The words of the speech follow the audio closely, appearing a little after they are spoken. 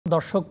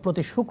দর্শক,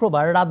 প্রতি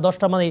শুক্রবার রাত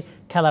 10টা মানে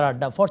খেলার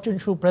আড্ডা, ফরচুন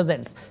শু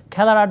প্রেজেন্টস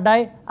খেলার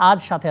আড্ডায় আজ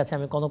সাথে আছে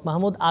আমি কনক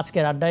মাহমুদ।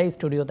 আজকের আড্ডায়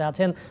স্টুডিওতে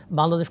আছেন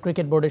বাংলাদেশ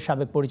ক্রিকেট বোর্ডের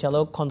সাবেক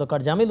পরিচালক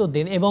খন্দকার জামিল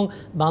উদ্দিন এবং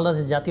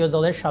বাংলাদেশ জাতীয়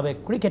দলের সাবেক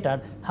ক্রিকেটার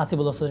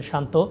হাসিবুল হোসেন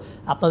শান্ত।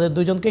 আপনাদের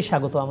দুজনকেই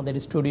স্বাগত আমাদের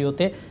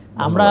স্টুডিওতে।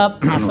 আমরা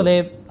আসলে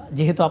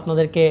যেহেতু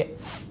আপনাদেরকে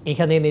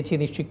এখানে এনেছি,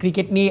 নিশ্চয়ই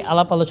ক্রিকেট নিয়ে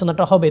আলাপ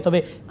আলোচনাটা হবে। তবে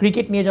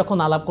ক্রিকেট নিয়ে যখন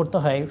আলাপ করতে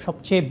হয়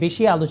সবচেয়ে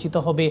বেশি আলোচিত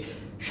হবে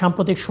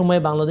সাম্প্রতিক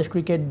সময়ে বাংলাদেশ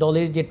ক্রিকেট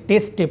দলের যে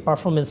টেস্টে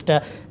পারফরমেন্সটা,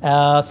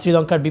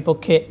 শ্রীলঙ্কার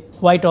বিপক্ষে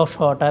হোয়াইট ওয়াশ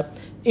হওয়াটা,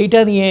 এইটা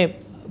নিয়ে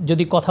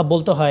যদি কথা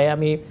বলতে হয়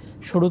আমি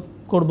শুরু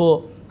করব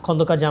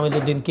খন্দকার জামিল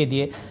উদ্দিনকে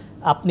দিয়ে।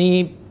 আপনি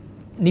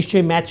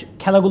নিশ্চয়ই ম্যাচ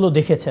খেলাগুলো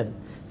দেখেছেন,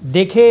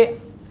 দেখে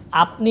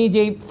আপনি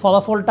যেই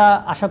ফলাফলটা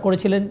আশা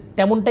করেছিলেন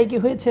তেমনটাই কি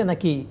হয়েছে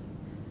নাকি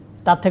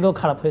তার থেকেও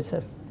খারাপ হয়েছে?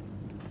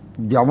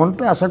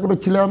 যেমনটা আশা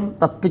করেছিলাম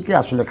তার থেকে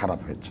আসলে খারাপ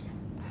হয়েছে।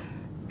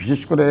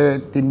 বিশেষ করে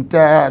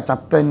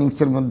 4টা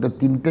ইনিংসের মধ্যে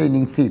 3টে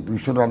ইনিংসই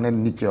 200 রানের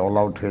নিচে অল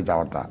আউট হয়ে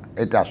যাওয়াটা,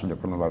 এটা আসলে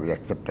কোনোভাবেই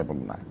অ্যাকসেপ্টেবল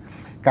না।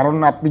 কারণ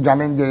আপনি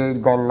জানেন যে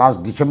লাস্ট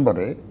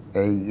ডিসেম্বরে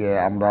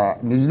আমরা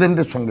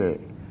নিউজিল্যান্ডের সঙ্গে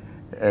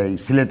এই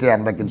সিলেটে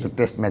আমরা কিন্তু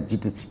টেস্ট ম্যাচ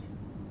জিতেছি।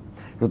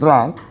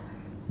 সুতরাং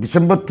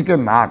ডিসেম্বর থেকে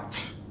মার্চ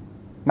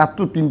মাত্র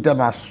 3টা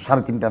মাস,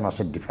 3.5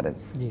 মাসের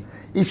ডিফারেন্স।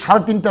 এই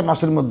 3.5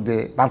 মাসের মধ্যে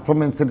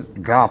পারফরমেন্সের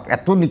গ্রাফ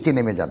এত নিচে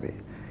নেমে যাবে,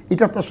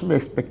 এটা তো আসলে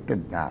এক্সপেক্টেড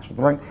না।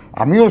 সুতরাং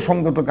আমিও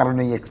সঙ্গত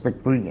কারণেই এক্সপেক্ট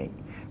করি নাই।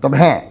 তবে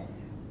হ্যাঁ,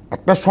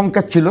 একটা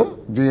সংখ্যা ছিল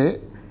যে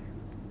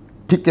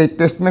ঠিক এই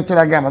টেস্ট ম্যাচের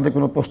আগে আমাদের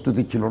কোনো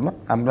প্রস্তুতি ছিল না,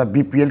 আমরা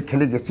বিপিএল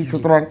খেলে গেছি।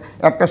 সুতরাং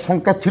একটা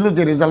সংখ্যা ছিল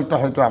যে রেজাল্টটা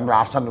হয়তো আমরা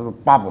আশানুরূপ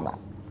পাবো না।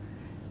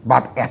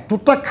 বাট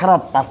এতটা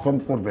খারাপ পারফর্ম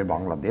করবে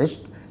বাংলাদেশ,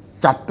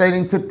 4টা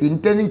ইনিংসে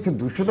 3টে ইনিংসে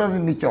 200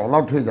 রানের নিচে অল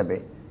আউট হয়ে যাবে,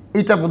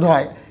 এটা বোধ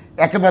হয়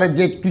একেবারে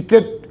যে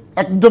ক্রিকেট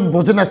একজন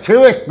বোঝে না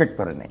সেও এক্সপেক্ট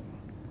করে নাই।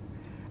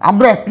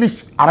 আমরা অ্যাটলিস্ট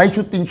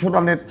 250-300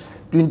 রানের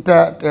 3টা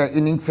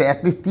ইনিংসে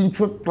অ্যাটলিস্ট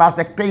 300 প্লাস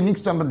একটা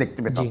ইনিংস আমরা দেখতে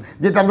পেতাম,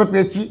 যেটা আমরা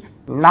পেয়েছি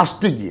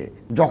লাস্টে গিয়ে,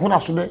 যখন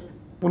আসলে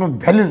কোনো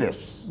ভ্যালুলেস,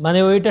 মানে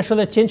ওইটা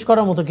আসলে চেঞ্জ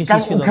করার মতো কিছু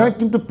ছিল না। ওখানে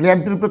কিন্তু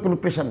প্লেয়ারদের উপরে কোনো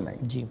প্রেশার নাই।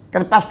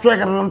 কারণ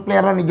 511 রান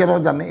প্লেয়াররা নিজেরাও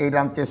জানে এই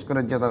রান চেস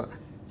করে যেটা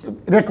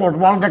রেকর্ড,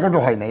 ওয়ার্ল্ড রেকর্ডও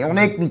হয় নাই,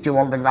 অনেক নিচে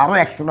ওয়ার্ল্ড রেকর্ড, আরও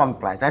 100 রান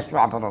প্রায়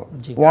 418,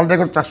 ওয়ার্ল্ড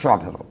রেকর্ড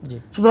 418।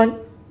 সুতরাং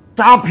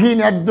চাপহীন,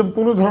 একদম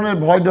কোনো ধরনের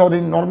ভয়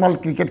ডরহীন নর্মাল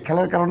ক্রিকেট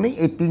খেলার কারণেই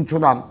এই 300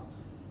 রান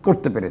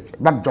করতে পেরেছে।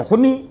 বাট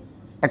যখনই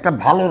একটা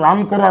ভালো রান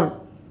করার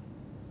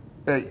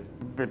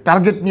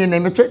টার্গেট নিয়ে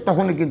নেমেছে,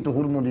 তখনই কিন্তু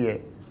হুড়মুড়িয়ে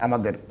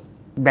আমাদের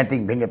ব্যাটিং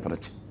ভেঙে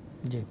পড়েছে।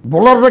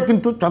 বোলাররা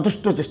কিন্তু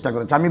যথেষ্ট চেষ্টা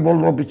করেছে। আমি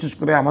বলবো বিশেষ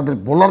করে আমাদের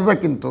বোলাররা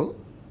কিন্তু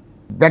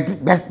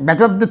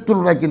ব্যাটারদের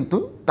তুলনায় কিন্তু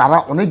তারা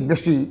অনেক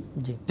বেশি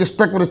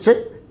চেষ্টা করেছে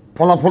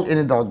ফলাফল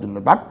এনে দেওয়ার জন্য।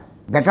 বাট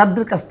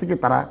ব্যাটারদের কাছ থেকে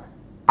তারা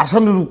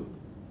আশানুরূপ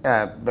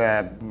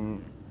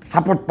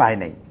সাপোর্ট পায়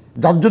নাই,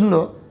 যার জন্য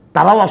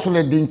তারাও আসলে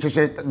দিন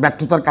শেষে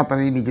ব্যর্থতার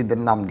কাতারে নিজেদের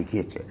নাম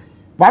লিখিয়েছে।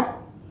 বাট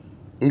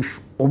এই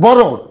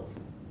ওভারঅল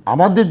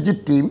আমাদের যে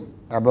টিম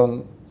এবং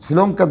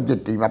শ্রীলঙ্কার যে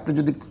টিম, আপনি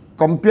যদি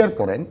কম্পেয়ার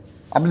করেন,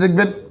 আপনি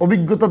দেখবেন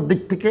অভিজ্ঞতার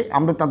দিক থেকে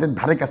আমরা তাদের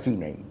ধারে কাছেই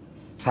নেই।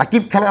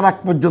 সাকিব খেলার আগ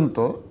পর্যন্ত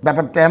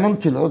ব্যাপারটা এমন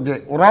ছিল যে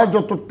ওরা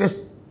যত টেস্ট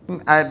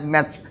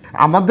ম্যাচ,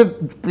 আমাদের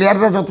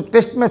প্লেয়াররা যত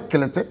টেস্ট ম্যাচ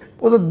খেলেছে,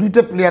 ওদের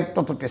 2টা প্লেয়ার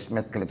তত টেস্ট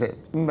ম্যাচ খেলেছে,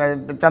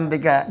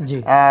 চান্দিকা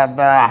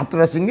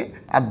হাতুরা সিংহে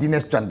আর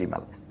দীনেশ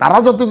চান্ডিমাল। তারা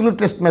যতগুলো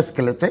টেস্ট ম্যাচ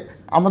খেলেছে,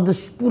 আমাদের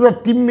পুরো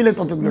টিম মিলে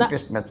ততগুলো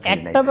টেস্ট ম্যাচ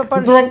খেলে নাই।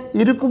 সুতরাং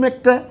এরকম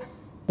একটা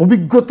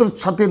অভিজ্ঞতার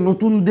সাথে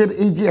নতুনদের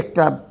এই যে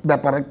একটা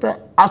ব্যাপার, একটা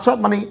আশা,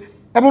 মানে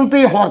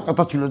এমনটাই হওয়ার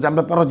কথা ছিল যে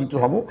আমরা পরাজিত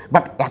হব,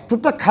 বাট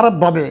এতটা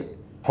খারাপভাবে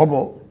হব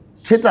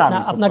সেটা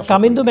আপনার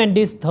Kamindu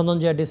Mandy's,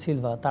 Dhananjay D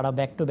Silva, তারা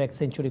ব্যাক টু ব্যাক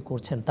সেঞ্চুরি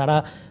করছেন। তারা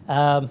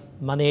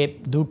মানে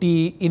 2টি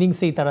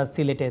ইনিংসেই তারা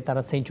সিলেটে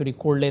তারা সেঞ্চুরি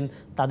করলেন।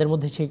 তাদের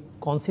মধ্যে সেই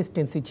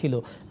কনসিস্টেন্সি ছিল,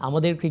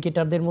 আমাদের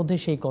ক্রিকেটারদের মধ্যে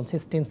সেই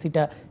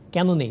কনসিস্টেন্সিটা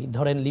কেন নেই?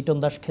 ধরেন লিটন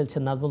দাস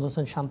খেলছেন, নাজমুল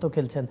হোসেন শান্ত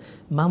খেলছেন,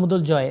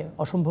 মাহমুদুল জয়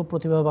অসম্ভব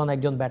প্রতিভাবান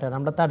একজন ব্যাটার,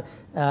 আমরা তার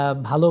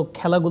ভালো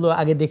খেলাগুলো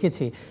আগে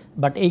দেখেছি।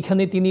 বাট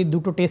এইখানে তিনি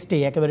 2টো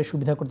টেস্টেই একেবারে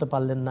সুবিধা করতে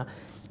পারলেন না।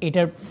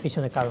 এটার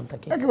পিছনে কারণটা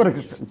কি? একেবারে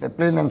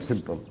প্লেন অ্যান্ড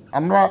সিম্পল।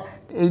 আমরা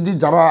এই যে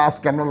যারা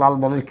আজকে আমরা লাল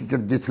বলের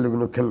ক্রিকেট যে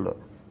ছেলেগুলো খেললো,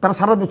 তারা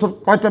সারা বছর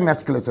কয়টা ম্যাচ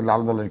খেলেছে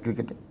লাল বলের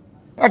ক্রিকেটে?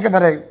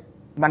 একেবারে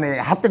মানে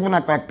হাতে গোনা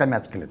কয়েকটা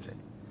ম্যাচ খেলেছে।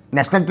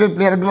 ন্যাশনাল টিমের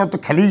প্লেয়ারগুলো তো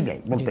খেলেই নেই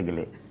বলতে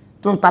গেলে।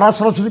 তো তারা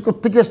সরাসরি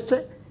কোত্থেকে এসছে?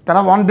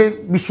 তারা ওয়ানডে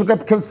বিশ্বকাপ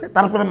খেলছে,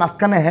 তারপরে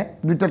মাঝখানে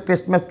 2টা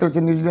টেস্ট ম্যাচ খেলছে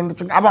নিউজিল্যান্ডের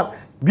সঙ্গে, আবার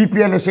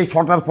বিপিএলে সেই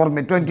শর্টার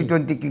ফর্মে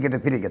 2020 ক্রিকেটে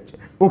ফিরে গেছে।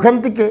 ওখান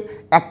থেকে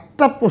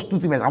একটা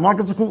প্রস্তুতি ম্যাচ, আমার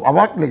কাছে খুব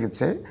অবাক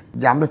লেগেছে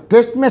যে আমরা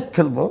টেস্ট ম্যাচ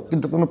খেলবো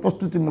কিন্তু কোনো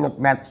প্রস্তুতিমূলক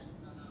ম্যাচ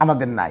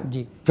আমাদের নাই।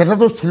 সেটা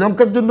তো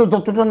শ্রীলঙ্কার জন্য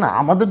যতটা না,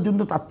 আমাদের জন্য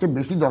তার চেয়ে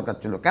বেশি দরকার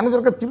ছিল। কেন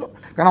দরকার ছিল?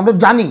 কারণ আমরা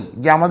জানি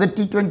যে আমাদের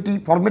T20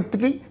 ফর্মেট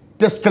থেকেই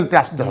টেস্ট খেলতে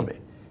আসতে হবে।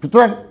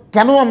 সুতরাং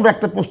কেন আমরা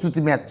একটা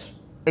প্রস্তুতি ম্যাচ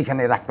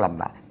এখানে রাখলাম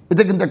না,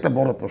 এটা কিন্তু একটা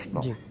বড় প্রশ্ন।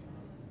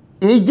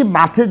 এই যে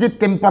মাঠে যে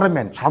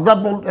টেম্পারামেন্ট,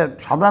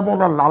 সাদা বল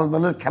আর লাল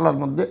বলের খেলার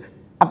মধ্যে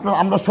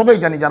আমরা সবাই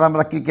জানি, যারা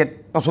আমরা ক্রিকেট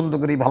পছন্দ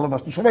করি,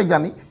 ভালোবাসি, সবাই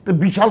জানি তো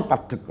বিশাল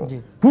পার্থক্য।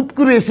 হুট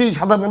করে এসেই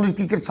সাদা বলের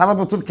ক্রিকেট সারা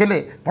বছর খেলে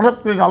হঠাৎ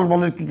করে লাল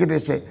বলের ক্রিকেট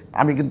এসে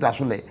আমি কিন্তু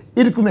আসলে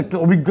এরকম একটা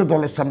অভিজ্ঞ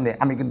দলের সামনে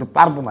আমি কিন্তু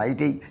পারবো না,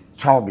 এটাই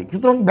স্বাভাবিক।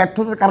 সুতরাং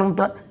ব্যর্থতার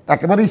কারণটা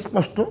একেবারেই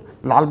স্পষ্ট।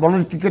 লাল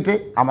বলের ক্রিকেটে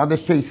আমাদের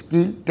সেই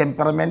স্কিল,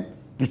 টেম্পারামেন্ট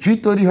কিছুই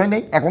তৈরি হয়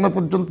নাই এখনো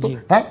পর্যন্ত।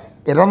 হ্যাঁ,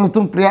 এরা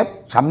নতুন প্লেয়ার,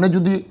 সামনে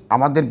যদি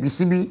আমাদের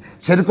বিসিবি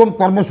সেরকম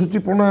কর্মসূচি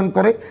প্রণয়ন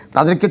করে,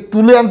 তাদেরকে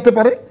তুলে আনতে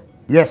পারে,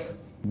 yes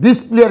this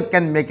player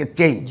can make a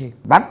change.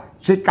 But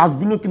সেই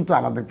কাজগুলো কিন্তু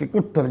আমাদেরকে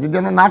করতে হবে। যদি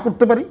আমরা না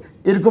করতে পারি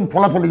এরকম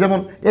ফলাফল, যেমন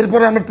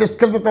এরপরে আমরা টেস্ট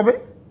খেলবো কবে,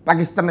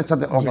 পাকিস্তানের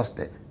সাথে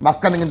অগাস্টে,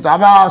 মাঝখানে কিন্তু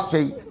আবার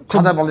সেই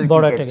সাদা বলের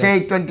ক্রিকেট, সেই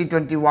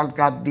 2020 world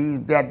cup, this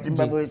that,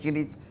 Zimbabwe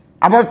series,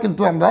 আবার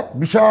কিন্তু আমরা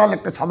বিশাল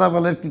একটা সাদা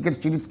বলের ক্রিকেট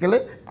সিরিজ খেলে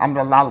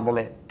আমরা লাল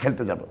বলে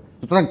খেলতে যাব।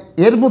 সুতরাং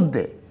এর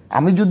মধ্যে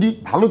আমি যদি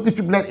ভালো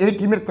কিছু প্লেয়ার, এই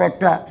টিমের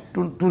কয়েকটা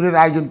ট্যুরের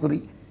আয়োজন করি,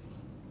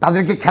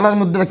 তাদেরকে খেলার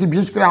মধ্যে রাখি,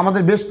 বিশেষ করে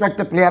আমাদের বেশ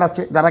কয়েকটা প্লেয়ার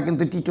আছে যারা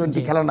কিন্তু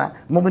টি-20 খেলে না,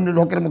 মোমিনুল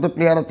হকের মতো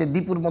প্লেয়ার আছে,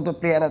 দীপুর মতো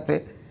প্লেয়ার আছে,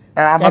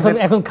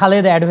 এখন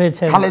খালেদ অ্যাড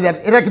হয়েছে,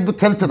 এরা কিন্তু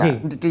খেলছে না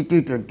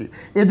টি-20।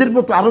 এদের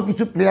মতো আরও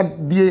কিছু প্লেয়ার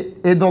দিয়ে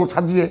এই দল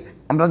সাজিয়ে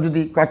আমরা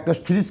যদি কয়েকটা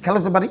সিরিজ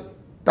খেলাতে পারি,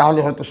 তাহলে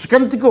হয়তো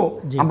সেখান থেকেও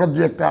আমরা দু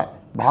একটা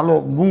ভালো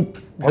মুখ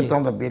হয়তো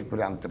আমরা বের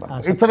করে আনতে পারবো।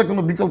 এছাড়া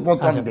কোনো বিকল্প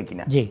আমি দেখি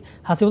না। জি,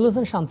 হাসিবুল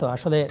হাসান শান্ত,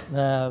 আসলে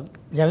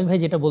জামিল ভাই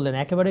যেটা বললেন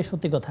একেবারে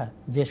সত্যি কথা,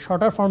 যে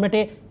শর্টার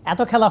ফরম্যাটে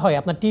এত খেলা হয়।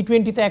 আপনার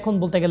টি-20তে এখন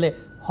বলতে গেলে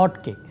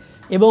হটকেক,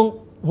 এবং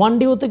ওয়ান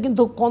ডেতে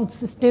কিন্তু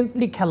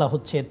কনসিস্টেন্টলি খেলা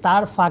হচ্ছে।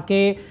 তার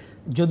ফাঁকে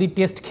যদি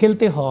টেস্ট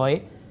খেলতে হয়,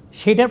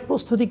 সেটার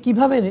প্রস্তুতি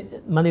কিভাবে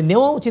মানে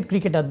নেওয়া উচিত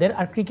ক্রিকেটারদের,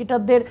 আর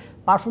ক্রিকেটারদের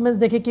পারফরমেন্স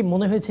দেখে কি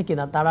মনে হয়েছে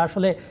কিনা তারা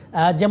আসলে,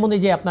 যেমন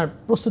এই যে আপনার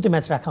প্রস্তুতি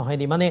ম্যাচ রাখা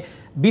হয়নি, মানে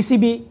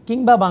বিসিবি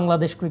কিংবা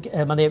বাংলাদেশ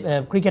মানে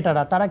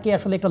ক্রিকেটাররা তারা কি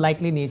আসলে একটু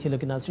লাইটলি নিয়েছিল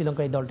কিনা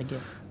শ্রীলঙ্কা এই দলটিকে?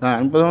 না,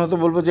 আমি প্রথমত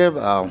বলবো যে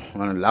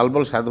মানে লাল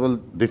বল সাদা বল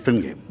ডিফারেন্ট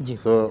গেম।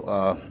 সো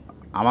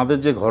আমাদের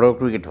যে ঘরোয়া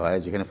ক্রিকেট হয়,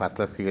 যেখানে ফার্স্ট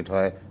ক্লাস ক্রিকেট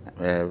হয়,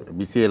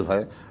 বিসিএল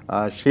হয়,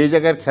 সেই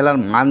জায়গার খেলার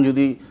মান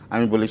যদি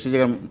আমি বলি, সেই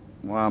জায়গার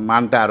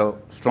মানটা আরও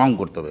স্ট্রং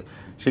করতে হবে।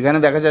 সেখানে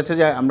দেখা যাচ্ছে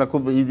যে আমরা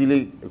খুব ইজিলি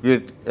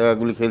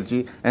ক্রিকেটগুলি খেলছি।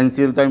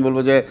 এনসিএল তো আমি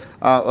বলবো যে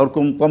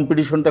ওরকম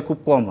কম্পিটিশনটা খুব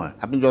কম হয়।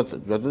 আপনি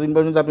যতদিন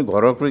পর্যন্ত আপনি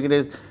ঘরোয়া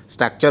ক্রিকেটের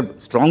স্ট্রাকচার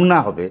স্ট্রং না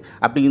হবে,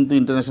 আপনি কিন্তু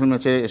ইন্টারন্যাশনাল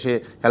ম্যাচে এসে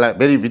খেলা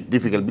ভেরি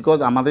ডিফিকাল্ট। বিকজ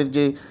আমাদের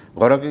যে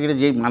ঘরোয়া ক্রিকেটে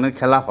যে মানের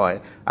খেলা হয়,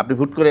 আপনি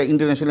হুট করে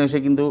ইন্টারন্যাশনাল এসে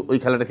কিন্তু ওই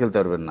খেলাটা খেলতে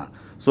পারবেন না।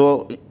 সো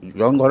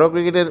যখন ঘরোয়া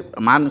ক্রিকেটের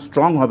মান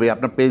স্ট্রং হবে,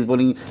 আপনার পেস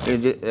বোলিং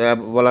যে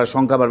বলার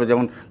সংখ্যা বাড়বে।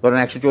 যেমন ধরেন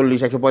 140,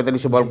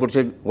 145-এ বল করছে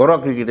ঘরোয়া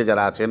ক্রিকেটে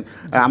যারা আছেন,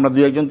 আমরা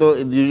দুই একজন তো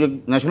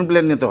ন্যাশনাল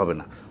প্লেয়ার নিতে হবে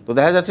না। তো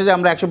দেখা যাচ্ছে যে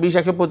আমরা 120,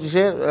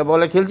 125-এ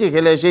বলে খেলছি,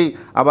 খেলে এসেই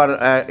আবার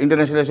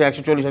ইন্টারন্যাশনাল এসে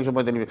 140,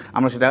 145,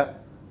 আমরা সেটা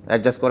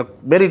অ্যাডজাস্ট করা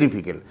ভেরি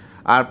ডিফিকাল্ট।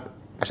 আর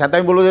সাথে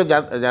আমি বলবো যে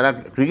যারা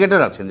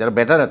ক্রিকেটার আছেন, যারা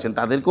ব্যাটার আছেন,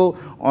 তাদেরকেও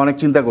অনেক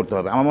চিন্তা করতে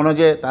হবে। আমার মনে হয়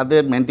যে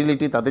তাদের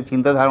মেন্টালিটি, তাদের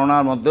চিন্তা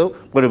ধারণার মধ্যেও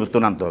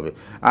পরিবর্তন আনতে হবে।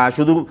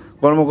 শুধু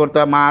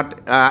কর্মকর্তা, মাঠ,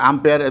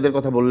 আম্পায়ার এদের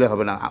কথা বললে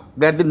হবে না।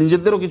 প্লেয়ারদের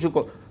নিজেদেরও কিছু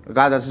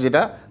কাজ আছে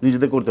যেটা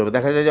নিজেদের করতে হবে।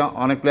 দেখা যায় যে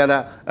অনেক প্লেয়াররা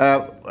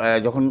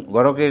যখন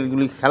ঘরোয়া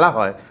ক্রিকেটগুলি খেলা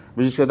হয়,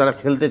 বিশেষ করে তারা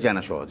খেলতে চায়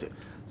না সহজে।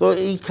 তো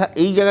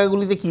এই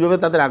জায়গাগুলিতে কীভাবে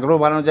তাদের আগ্রহ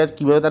বাড়ানো যায়,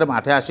 কীভাবে তারা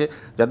মাঠে আসে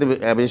যাতে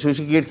বেশি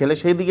বেশি ক্রিকেট খেলে,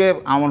 সেই দিকে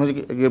আমার মনে হয়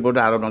ক্রিকেট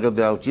বোর্ডে আরও নজর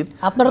দেওয়া উচিত।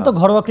 আপনারা তো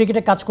ঘরোয়া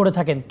ক্রিকেটে কাজ করে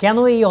থাকেন, কেন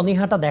এই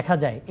অনীহাটা দেখা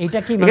যায়? এটা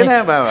কি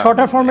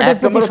শর্টার ফরম্যাটের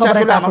প্রতি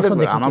সবার আকর্ষণ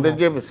দেখে? আমাদের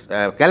যে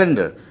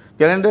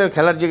ক্যালেন্ডার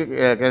খেলার যে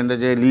ক্যালেন্ডার,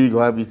 যে লিগ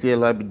হয়, বিসিএল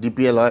হয়,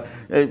 ডিপিএল হয়,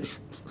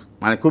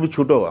 মানে খুবই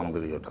ছোটো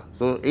আমাদের ইয়েটা।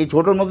 সো এই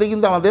ছোটোর মধ্যেই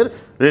কিন্তু আমাদের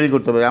রেডি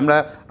করতে হবে। আমরা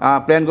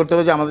প্ল্যান করতে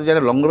হবে যে আমাদের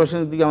যারা লং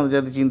ভার্সনের দিকে আমাদের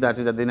যাতে চিন্তা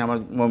আছে, যাতে আমার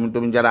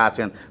মোমিন যারা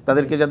আছেন,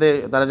 তাদেরকে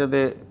তারা যাতে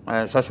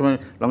সবসময়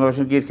লং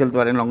ভার্সন ক্রিকেট খেলতে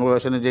পারেন। লং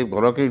ভার্সনের যে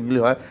ঘরোয়া ক্রিকেটগুলি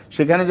হয়,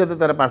 সেখানে যাতে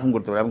তারা পারফর্ম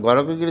করতে পারে, এবং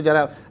ঘরোয়া ক্রিকেটে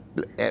যারা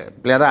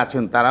প্লেয়াররা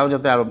আছেন তারাও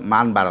যাতে আরও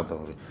মান বাড়াতে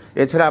হবে।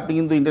 এছাড়া আপনি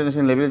কিন্তু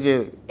ইন্টারন্যাশনাল লেভেলে যে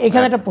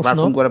এখানে একটা প্রশ্ন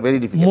করা ভেরি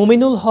ডিফিকাল্ট।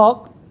 মোমিনুল হক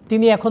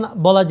তিনি এখন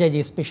বলা যায় যে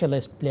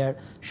স্পেশালাইজড প্লেয়ার।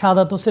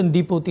 সাদাত হোসেন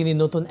দীপু তিনি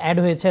নতুন অ্যাড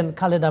হয়েছেন,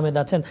 খালেদ আহমেদ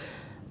আছেন।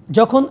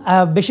 যখন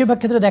বেশিরভাগ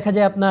ক্ষেত্রে দেখা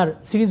যায় আপনার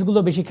সিরিজগুলো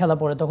বেশি খেলা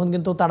পড়ে, তখন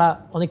কিন্তু তারা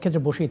অনেক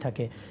ক্ষেত্রে বসেই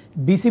থাকে।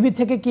 বিসিবি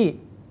থেকে কি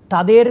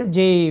তাদের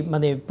যে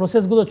মানে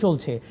প্রসেসগুলো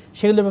চলছে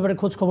সেগুলোর ব্যাপারে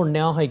খোঁজ খবর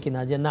নেওয়া হয়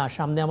কিনা, যে না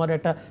সামনে আমার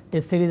একটা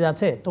টেস্ট সিরিজ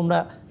আছে, তোমরা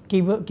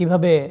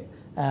কিভাবে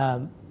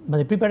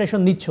মানে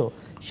প্রিপারেশন নিচ্ছ,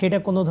 সেটা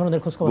কোনো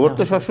ধরনের খোঁজ খবর? বোর্ড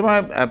তো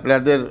সবসময়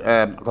প্লেয়ারদের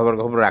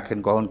খবর রাখেন,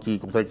 কখন কি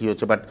কোথায় কী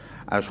হচ্ছে। বাট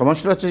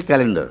সমস্যাটা হচ্ছে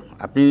ক্যালেন্ডার।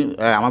 আপনি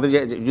আমাদের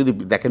যদি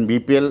দেখেন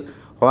বিপিএল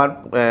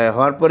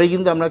হওয়ার পরেই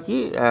কিন্তু আমরা কি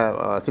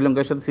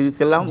শ্রীলঙ্কার সাথে সিরিজ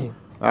খেললাম,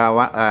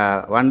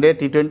 ওয়ান ডে,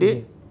 টি-20,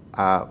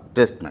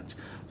 টেস্ট ম্যাচ।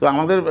 তো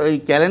আমাদের এই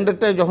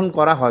ক্যালেন্ডারটা যখন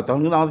করা হয়, তখন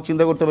কিন্তু আমাদের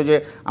চিন্তা করতে হবে যে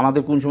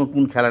আমাদের কোন সময়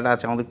কোন খেলাটা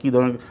আছে, আমাদের কী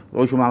ধরনের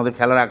ওই সময় আমাদের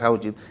খেলা রাখা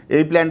উচিত,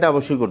 এই প্ল্যানটা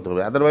অবশ্যই করতে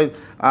হবে। আদারওয়াইজ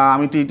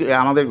আমি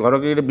আমাদের ঘরোয়া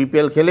ক্রিকেটে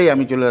বিপিএল খেলেই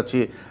আমি চলে যাচ্ছি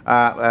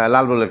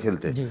লাল বলের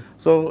খেলতে।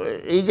 সো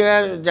এই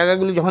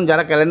জায়গাগুলি যখন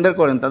যারা ক্যালেন্ডার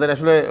করেন, তাদের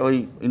আসলে ওই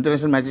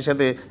ইন্টারন্যাশনাল ম্যাচের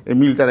সাথে এই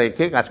মিলটা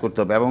রেখে কাজ করতে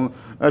হবে। এবং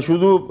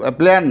শুধু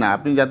প্লেয়ার না,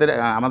 আপনি যাদের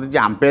আমাদের যে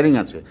আম্পায়ারিং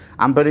আছে,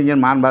 আম্পায়ারিংয়ের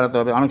মান বাড়াতে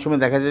হবে। অনেক সময়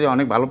দেখা যায় যে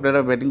অনেক ভালো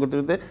প্লেয়াররা ব্যাটিং করতে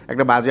করতে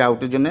একটা বাজে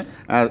আউটের জন্য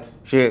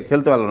সে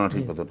খেলতে পারলো না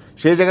ঠিক মতো,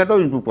 সেই জায়গাটাও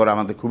ইমপ্রুভ করা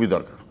আমাদের খুবই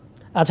দরকার।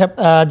 আচ্ছা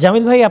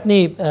জামিল ভাই, আপনি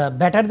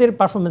ব্যাটারদের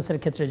পারফরমেন্সের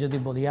ক্ষেত্রে যদি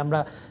বলি, আমরা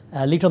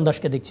লিটন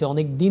দাসকে দেখছি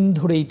অনেক দিন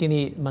ধরেই তিনি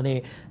মানে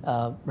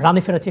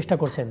রানে ফেরার চেষ্টা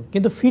করছেন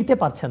কিন্তু ফিরতে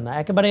পারছেন না,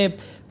 একেবারে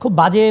খুব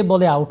বাজে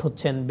বলে আউট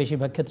হচ্ছেন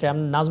বেশিরভাগ ক্ষেত্রে।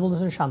 নাজমুল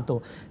হোসেন শান্ত,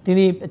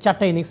 তিনি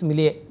 4টা ইনিংস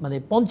মিলিয়ে মানে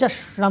 50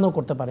 রানও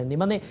করতে পারেননি।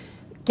 মানে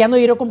কেন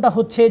এরকমটা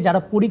হচ্ছে? যারা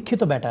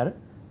পরীক্ষিত ব্যাটার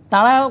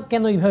তারা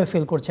কেন এইভাবে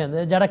ফেল করছেন,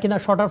 যারা কিনা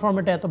শর্টার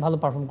ফর্মেটে এত ভালো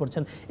পারফর্ম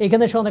করছেন,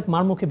 এখানে সে অনেক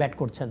মারমুখী ব্যাট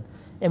করছেন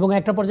এবং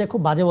একটা পর্যায়ে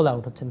খুব বাজে বলে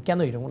আউট হচ্ছেন, কেন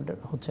এরকমটা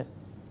হচ্ছে?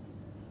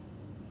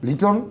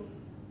 লিটন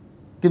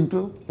কিন্তু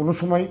কোনো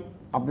সময়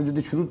আপনি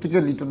যদি শুরু থেকে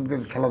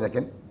লিটনের খেলা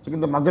দেখেন, সে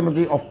কিন্তু মাঝে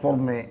মাঝেই অফ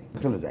ফর্মে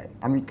চলে যায়।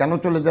 আমি কেন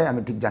চলে যায়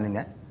আমি ঠিক জানি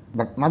না,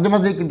 বাট মাঝে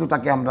মাঝেই কিন্তু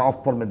তাকে আমরা অফ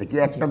ফর্মে দেখি।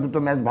 1টা 2টো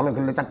ম্যাচ ভালো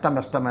খেললে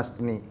 4টা ম্যাচ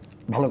তিনি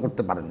ভালো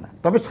করতে পারেন না।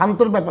 তবে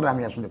শান্তর ব্যাপারে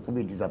আমি আসলে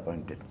খুবই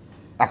ডিসঅ্যাপয়েন্টেড।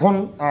 এখন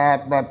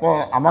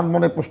আমার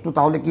মনে প্রশ্ন,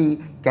 তাহলে কি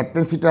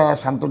ক্যাপ্টেন্সিটা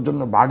শান্তর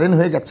জন্য বার্ডেন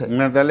হয়ে গেছে?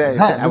 না, তাহলে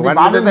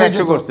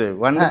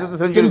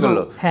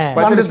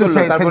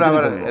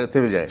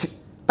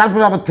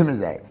তারপরে আবার থেমে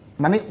যায়।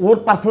 মানে ওর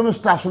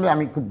পারফরমেন্সটা আসলে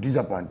আমি খুব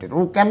ডিসঅ্যাপয়েন্টেড। ও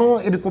কেন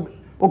এরকম?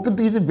 ও কিন্তু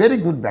is a very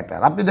good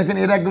batter. আপনি দেখেন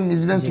এর একদম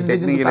নিউজিল্যান্ড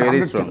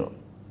ছিল,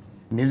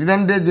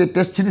 নিউজিল্যান্ডে যে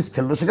টেস্ট সিরিজ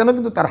খেললো সেখানেও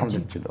কিন্তু তার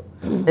 100 ছিল,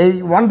 এই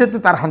ওয়ানডেতে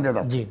তার 100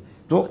 আছে।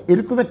 তো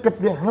এরকম একটা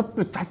প্লেয়ার হঠাৎ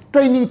করে 4টা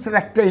ইনিংসের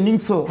একটা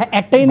ইনিংসও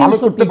ভালো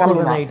করতে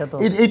পারলো না,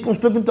 এই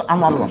প্রশ্ন কিন্তু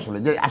আমারও আসলে,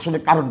 যে আসলে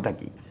কারণটা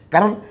কি?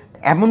 কারণ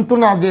এমন তো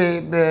না যে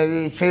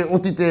সে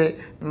অতীতে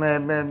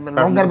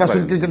লঙ্গার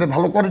বাসন ক্রিকেটে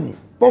ভালো করেনি,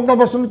 লঙ্গার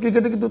বাসন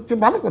ক্রিকেটে কিন্তু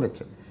ভালো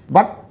করেছে।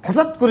 বাট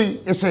হঠাৎ করে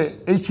এসে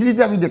এই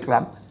সিরিজে আমি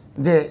দেখলাম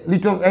যে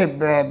লিটন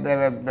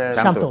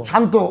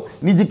শান্ত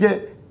নিজেকে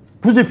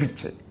খুঁজে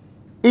ফিরছে।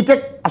 এইটা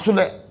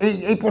আসলে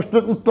এই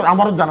প্রশ্নের উত্তর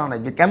আমারও জানা নাই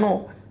যে কেন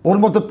ওর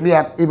মতো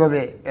প্লেয়ার এইভাবে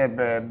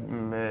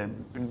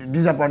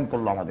ডিসঅ্যাপয়েন্ট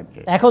করলো আমাদেরকে।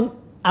 এখন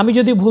আমি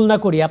যদি ভুল না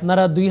করি,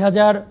 আপনারা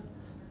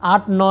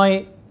 2008-9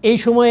 এই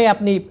সময়ে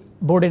আপনি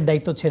বোর্ডের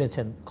দায়িত্ব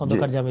ছেড়েছেন,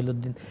 খন্দকার জামিল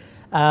উদ্দিন।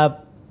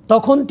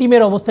 তখন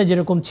টিমের অবস্থা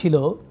যেরকম ছিল,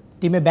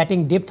 টিমে ব্যাটিং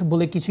ডেপথ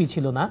বলে কিছুই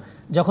ছিল না।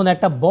 যখন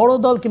একটা বড়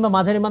দল কিংবা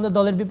মাঝারি মানের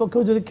দলের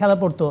বিপক্ষেও যদি খেলা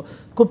পড়তো,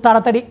 খুব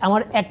তাড়াতাড়ি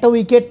আমার একটা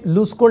উইকেট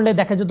লুজ করলে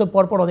দেখা যেত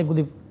পরপর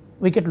অনেকগুলি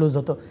উইকেট লুজ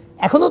হতো।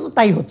 এখনও তো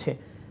তাই হচ্ছে,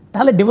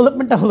 তাহলে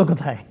ডেভেলপমেন্টটা হলো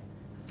কোথায়?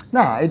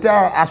 না, এটা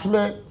আসলে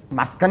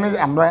মাঝখানে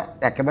আমরা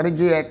একেবারে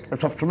যে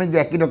সবসময় যে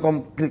একই রকম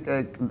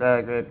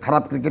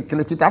খারাপ ক্রিকেট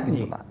খেলেছি তা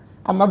কিন্তু না।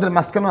 আমাদের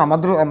মাঝখানে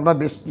আমরা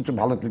বেশ কিছু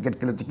ভালো ক্রিকেট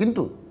খেলেছি,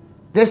 কিন্তু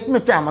টেস্ট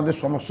ম্যাচে আমাদের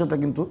সমস্যাটা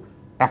কিন্তু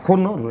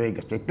এখনও রয়ে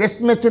গেছে। টেস্ট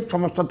ম্যাচের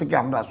সমস্যা থেকে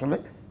আমরা আসলে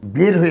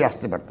বের হয়ে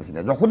আসতে পারতেছি না।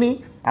 যখনই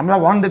আমরা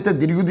ওয়ানডেতে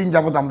দীর্ঘদিন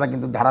যাবত আমরা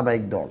কিন্তু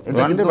ধারাবাহিক দল,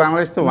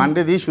 বাংলাদেশ তো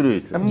ওয়ানডে দিয়ে শুরু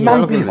হয়েছে।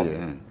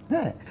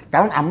 হ্যাঁ,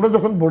 কারণ আমরা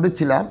যখন বোর্ডে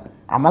ছিলাম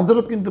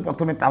আমাদেরও কিন্তু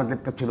প্রথমে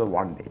টার্গেটটা ছিল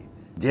ওয়ানডে,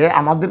 যে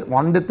আমাদের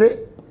ওয়ানডেতে,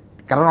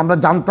 কারণ আমরা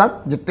জানতাম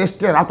যে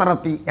টেস্টে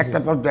রাতারাতি একটা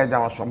পর্যায়ে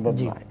যাওয়া সম্ভব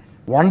নয়,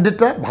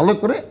 ওয়ানডেটা ভালো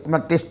করে আমরা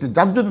টেস্টে,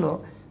 যার জন্য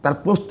তার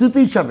প্রস্তুতি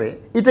হিসাবে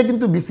এটা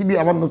কিন্তু বিসিবি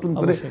আবার নতুন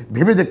করে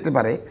ভেবে দেখতে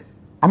পারে।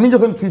 আমি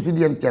যখন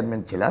সিসিডিএম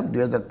চেয়ারম্যান ছিলাম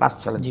 2005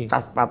 সালে,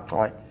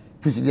 4-5-6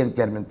 সিসিডিএম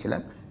চেয়ারম্যান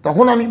ছিলাম,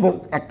 তখন আমি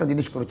একটা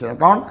জিনিস করেছিলাম,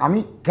 কারণ আমি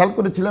খেয়াল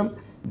করেছিলাম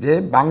যে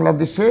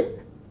বাংলাদেশে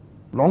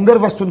লঙ্গার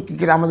ভার্সন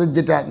ক্রিকেট আমাদের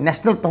যেটা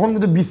ন্যাশনাল, তখন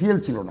কিন্তু বিসিএল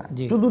ছিল না,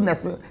 শুধু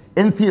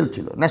এনসিএল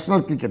ছিল,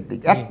 ন্যাশনাল ক্রিকেট লিগ,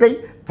 একটাই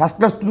ফার্স্ট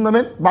ক্লাস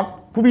টুর্নামেন্ট বা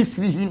খুবই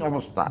শ্রীহীন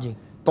অবস্থা।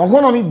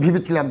 তখন আমি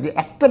ভেবেছিলাম যে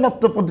একটা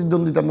মাত্র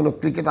প্রতিদ্বন্দ্বিতামূলক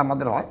ক্রিকেট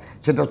আমাদের হয়,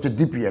 সেটা হচ্ছে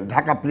ডিপিএল,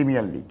 ঢাকা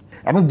প্রিমিয়ার লিগ,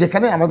 এবং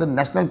যেখানে আমাদের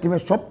ন্যাশনাল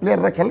টিমের সব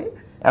প্লেয়াররা খেলে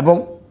এবং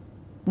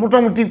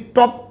মোটামুটি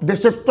টপ,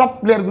 দেশের টপ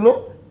প্লেয়ারগুলো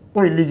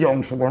ওই লিগে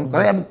অংশগ্রহণ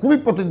করে এবং খুবই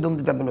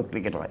প্রতিদ্বন্দ্বিতামূলক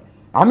ক্রিকেট হয়।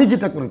 আমি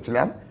যেটা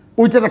করেছিলাম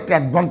ওইটার একটা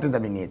অ্যাডভান্টেজ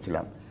আমি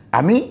নিয়েছিলাম।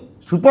 আমি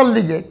সুপার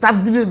লিগে 4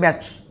 দিনের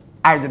ম্যাচ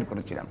আয়োজন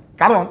করেছিলাম,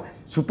 কারণ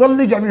সুপার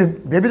লিগে আমি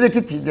ভেবে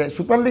রেখেছি যে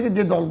সুপার লিগে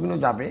যে দলগুলো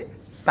যাবে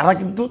তারা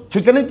কিন্তু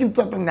সেখানেই কিন্তু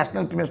আপনার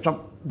ন্যাশনাল টিমের সব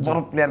বড়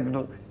প্লেয়ারগুলো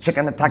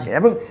সেখানে থাকে,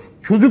 এবং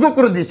সুযোগও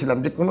করে দিয়েছিলাম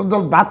যে কোনো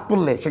দল বাদ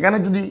পড়লে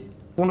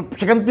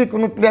সেখান থেকে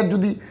কোনো প্লেয়ার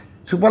যদি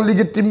সুপার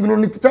লিগের টিমগুলো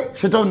নিতে চায়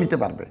সেটাও নিতে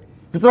পারবে।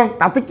 সুতরাং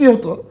তাতে কি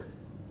হতো,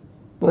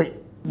 ওই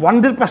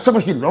ওয়ানডের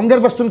পাশাপাশি লঙ্গার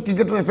ভার্সন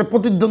ক্রিকেটের একটা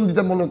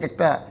প্রতিদ্বন্দ্বিতামূলক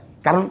একটা,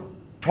 কারণ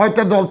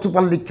 6টা দল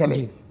সুপার লিগ খেলে,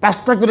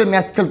 5টা করে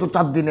ম্যাচ খেলতো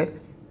 4 দিনের,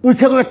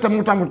 ওইখানেও একটা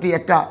মোটামুটি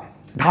একটা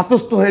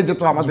ধাতস্থ হয়ে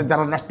যেত আমাদের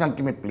যারা ন্যাশনাল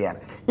টিমের প্লেয়ার।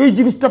 এই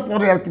জিনিসটা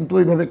পরে আর কিন্তু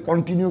ওইভাবে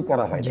কন্টিনিউ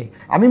করা হয়।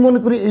 আমি মনে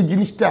করি এই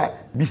জিনিসটা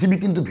বিসিবি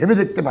কিন্তু ভেবে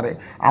দেখতে পারে,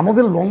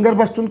 আমাদের লঙ্গার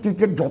ভার্সন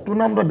ক্রিকেট যত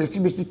না আমরা বেশি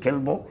বেশি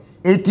খেলবো,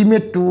 এই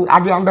টিমের ট্যুর,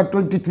 আগে আন্ডার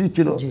 23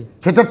 ছিল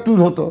সেটার ট্যুর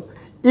হতো,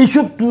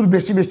 এইসব ট্যুর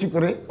বেশি বেশি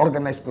করে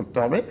অর্গানাইজ করতে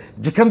হবে,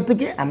 যেখান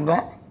থেকে আমরা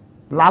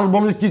লাল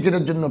বলের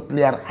ক্রিকেটের জন্য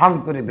প্লেয়ার হান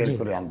করে বের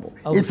করে আনবো,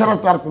 এছাড়া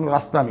তো আর কোনো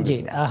রাস্তা আমি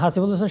দেখি না।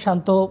 হাসিবুল হাসান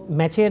শান্ত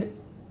ম্যাচের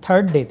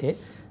 3rd ডেতে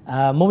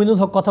মমিনুল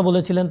হক কথা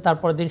বলেছিলেন,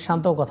 তারপরের দিন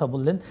শান্তও কথা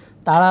বললেন।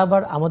 তারা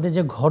আবার আমাদের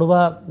যে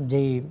ঘরোয়া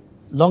যেই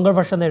লঙ্গার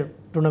ভার্সনের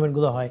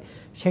টুর্নামেন্টগুলো হয়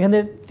সেখানে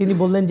তিনি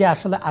বললেন যে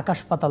আসলে আকাশ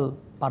পাতাল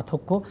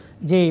পার্থক্য,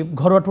 যে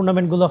ঘরোয়া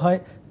টুর্নামেন্টগুলো হয়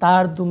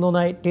তার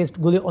তুলনায়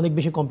টেস্টগুলি অনেক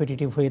বেশি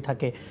কম্পিটিটিভ হয়ে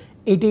থাকে।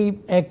 এটি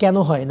কেন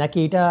হয়, নাকি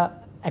এটা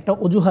একটা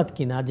অজুহাত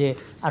কিনা যে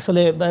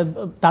আসলে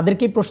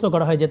তাদেরকেই প্রশ্ন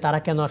করা হয় যে তারা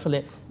কেন আসলে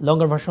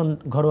লঙ্গার ভার্সন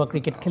ঘরোয়া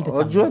ক্রিকেট খেলতে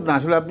চান? অজুহাত না,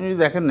 আসলে আপনি যদি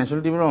দেখেন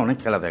ন্যাশনাল টিমের অনেক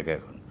খেলা থাকে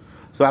এখন।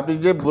 সো আপনি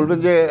যে বলবেন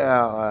যে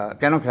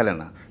কেন খেলে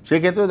না, সেই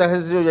ক্ষেত্রেও দেখা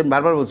যাচ্ছে যে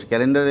বারবার বলছি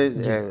ক্যালেন্ডারে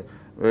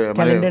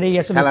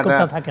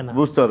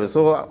বুঝতে হবে। সো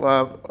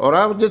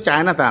ওরাও যে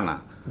চায় না তা না,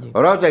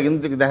 ওরাও চায়, কিন্তু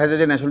দেখা যায়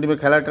যে ন্যাশনাল টিমে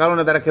খেলার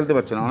কারণে তারা খেলতে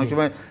পারছে না। অনেক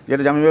সময়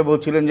যেটা জামিল ভাই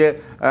বলছিলেন যে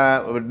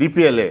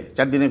ডিপিএলে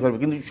 4 দিনে করবে,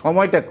 কিন্তু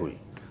সময়টা কই,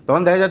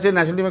 তখন দেখা যাচ্ছে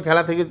ন্যাশনাল টিমের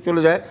খেলা থেকে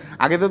চলে যায়।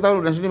 আগে তো তাও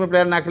ন্যাশনাল টিমের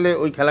প্লেয়ার না খেলে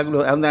ওই খেলাগুলো,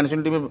 এখন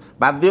ন্যাশনাল টিমে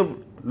বাদ দিয়েও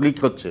লিগ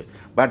হচ্ছে।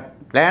 বাট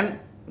প্ল্যান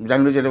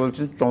জামিল যেটা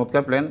বলছেন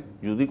চমৎকার প্ল্যান,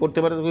 যদি করতে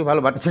পারে তো খুবই ভালো।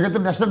 বাট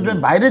সেক্ষেত্রে ন্যাশনাল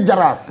টিমের বাইরে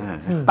যারা আছে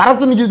তারা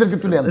তো নিজেদেরকে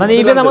তুলে আনবে, মানে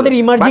ইভেন আমাদের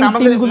ইমার্জিং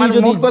টিমগুলো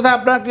যদি, মোট কথা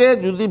আপনাকে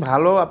যদি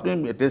ভালো, আপনি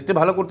টেস্টে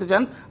ভালো করতে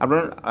চান,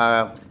 আপনার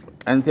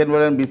এনসিএন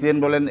বলেন, বিসিএন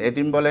বলেন,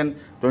 এ-টিম বলেন,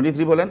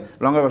 23 বলেন,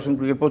 লঙ্গার ভার্সন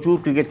ক্রিকেট, প্রচুর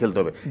ক্রিকেট খেলতে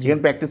হবে।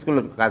 এখানে প্র্যাকটিস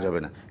করলে কাজ হবে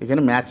না,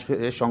 এখানে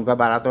ম্যাচের সংখ্যা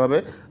বাড়াতে হবে,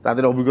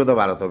 তাদের অভিজ্ঞতা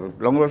বাড়াতে হবে।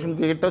 লঙ্গার ভার্সন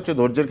ক্রিকেটটা হচ্ছে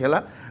ধৈর্যের খেলা,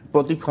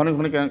 প্রতি ক্ষণে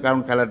ক্ষণে কারণ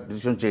খেলার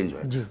ডিসিশন চেঞ্জ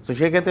হয়। তো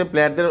সেক্ষেত্রে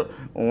প্লেয়ারদের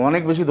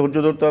অনেক বেশি ধৈর্য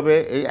ধরতে হবে।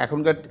 এই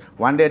এখনকার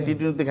ওয়ানডে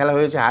টি20 খেলা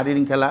হয়েছে, হার্ড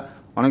হিটিং খেলা,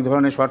 অনেক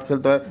ধরনের শট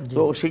খেলতে হয়।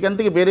 তো সেখান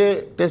থেকে বেড়ে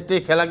টেস্টে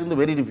খেলা কিন্তু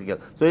ভেরি ডিফিকাল্ট।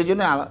 তো এই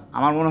জন্য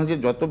আমার মনে হয় যে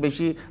যত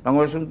বেশি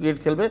লঙ্গার ভার্সন ক্রিকেট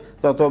খেলবে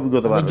তত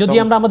অভিজ্ঞতা বাড়বে। যদি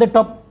আমরা আমাদের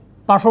টপ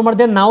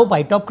পারফর্মারদের নাও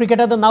পাই, টপ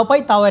ক্রিকেটারদের নাও পাই,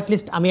 তাও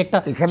অ্যাটলিস্ট আমি একটা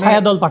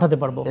ছায়া দল পাঠাতে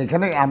পারবো।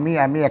 এখানে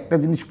আমি একটা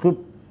জিনিস খুব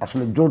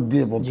আসলে জোর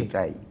দিয়ে বলতে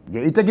চাই যে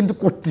এটা কিন্তু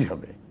করতেই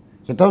হবে।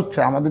 সেটা হচ্ছে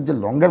আমাদের যে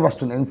লঙ্গার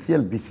ভার্সন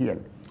এনসিএল, বিসিএল,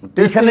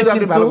 এখানে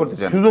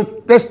সুযোগ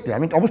টেস্টে,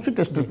 আমি অবশ্যই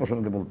টেস্টের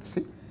প্রসঙ্গে বলতেছি,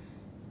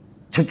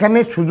 সেখানে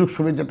সুযোগ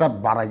সুবিধাটা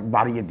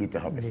বাড়িয়ে দিতে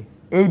হবে।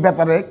 এই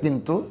ব্যাপারে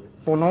কিন্তু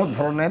কোনো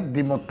ধরনের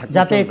দ্বিমত থাকে,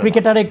 যাতে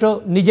ক্রিকেটার একটু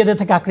নিজেদের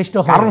থেকে আকৃষ্ট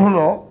হয়। কারণ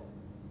হলো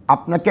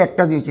আপনাকে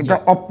একটা জিনিস, এটা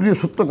অপ্রিয়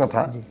সত্য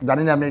কথা,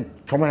 জানি না আমি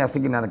সময় আছে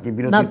কিনা নাকি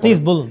বিরতি, প্লিজ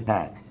বলুন।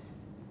 হ্যাঁ,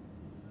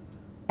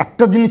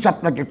 একটা জিনিস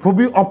আপনাকে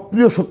খুবই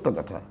অপ্রিয় সত্য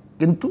কথা,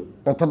 কিন্তু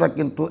কথাটা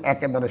কিন্তু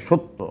একেবারে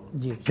সত্য।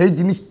 সেই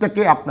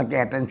জিনিসটাকে আপনাকে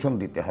অ্যাটেনশন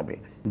দিতে হবে।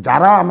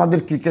 যারা আমাদের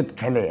ক্রিকেট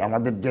খেলে,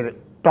 আমাদের যে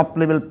টপ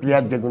লেভেল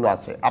প্লেয়ার যেগুলো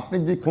আছে, আপনি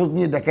যদি খোঁজ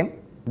নিয়ে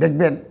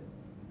দেখবেন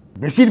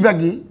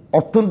বেশিরভাগই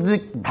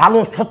অর্থনৈতিক ভালো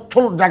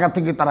সচ্ছল জায়গা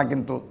থেকে তারা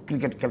কিন্তু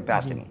ক্রিকেট খেলতে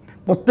আসেনি।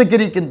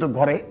 প্রত্যেকেরই কিন্তু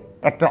ঘরে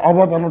একটা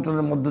অভাব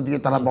অনটনের মধ্য দিয়ে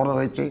তারা বড়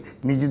হয়েছে,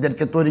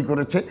 নিজেদেরকে তৈরি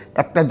করেছে,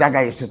 একটা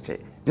জায়গায় এসেছে।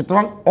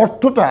 সুতরাং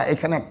অর্থটা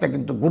এখানে একটা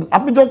কিন্তু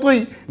আপনি যতই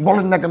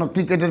বলেন না কেন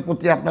ক্রিকেটের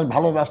প্রতি আপনার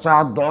ভালোবাসা,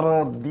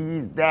 দরদ,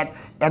 this that,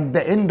 at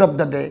the end of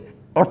the day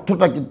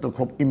অর্থটা কিন্তু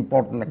খুব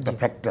ইম্পর্টেন্ট একটা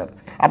ফ্যাক্টর।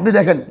 আপনি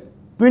দেখেন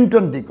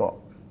কুইন্টন ডিকক,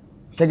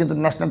 সে কিন্তু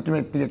ন্যাশনাল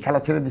টিমের থেকে খেলা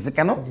ছেড়ে দিয়েছে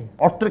কেন?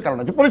 অর্থের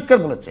কারণে। যে পরিষ্কার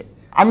বলেছে,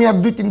 আমি আর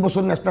 2-3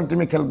 বছর ন্যাশনাল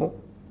টিমে খেলবো,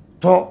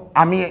 তো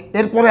আমি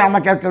এরপরে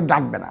আমাকে আর কেউ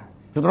ডাকবে না,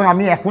 সুতরাং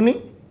আমি এখনই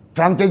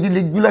ফ্র্যাঞ্চাইজি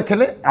লিগগুলো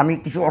খেলে আমি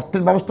কিছু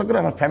অর্থের ব্যবস্থা করে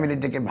আমার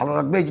ফ্যামিলিটাকে ভালো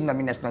রাখবে, এই জন্য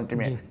আমি ন্যাশনাল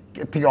টিমে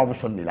থেকে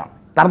অবসর নিলাম।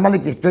 তার মানে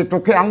কি,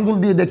 চোখে আঙ্গুল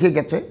দিয়ে দেখিয়ে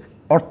গেছে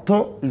অর্থ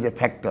ইজ এ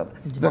ফ্যাক্টর।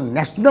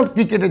 ন্যাশনাল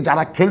ক্রিকেটে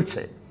যারা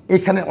খেলছে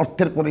এখানে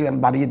অর্থের পরিমাণ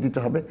বাড়িয়ে দিতে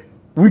হবে,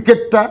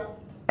 উইকেটটা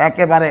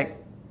একেবারে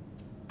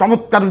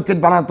চমৎকার উইকেট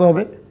বানাতে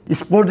হবে,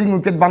 স্পোর্টিং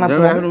উইকেট বানাতে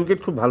হবে। উইকেট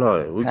খুব ভালো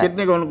হয়, উইকেট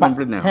নিয়ে কোনো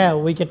কমপ্লেইন নেই। হ্যাঁ,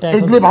 উইকেটটা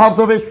এগুলো বানাতে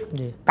হবে,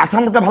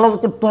 কাঠামোটা ভালো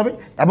করতে হবে,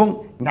 এবং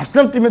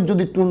ন্যাশনাল টিমের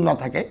যদি টুল না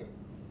থাকে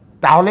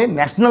তাহলে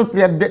ন্যাশনাল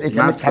প্লেয়ারদের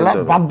এখানে খেলা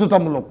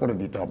বাধ্যতামূলক করে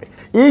দিতে হবে।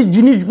 এই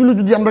জিনিসগুলো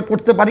যদি আমরা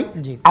করতে পারি,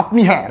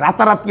 আপনি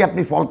রাতারাতি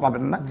আপনি ফল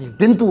পাবেন না,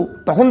 কিন্তু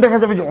তখন দেখা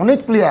যাবে যে অনেক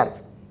প্লেয়ার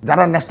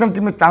যারা ন্যাশনাল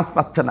টিমে চান্স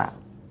পাচ্ছে না,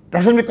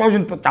 ন্যাশনাল টিমে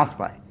কয়জন চান্স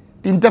পায়?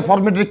 3টা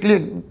ফরম্যাটের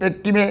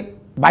টিমে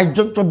 22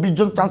 জন 24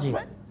 জন চান্স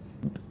পায়,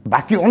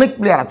 বাকি অনেক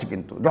প্লেয়ার আছে।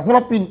 কিন্তু যখন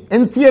আপনি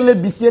এনসিএল এ,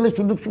 বিসিএল এর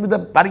সুযোগ সুবিধা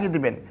বাড়িয়ে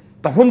দিবেন,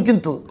 তখন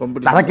কিন্তু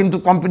তারা কিন্তু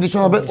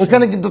কম্পিটিশন হবে,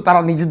 ওখানে কিন্তু তারা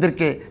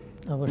নিজেদেরকে,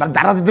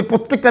 যারা যদি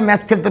প্রত্যেকটা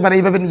ম্যাচ খেলতে পারে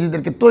এইভাবে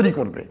নিজেদেরকে তৈরি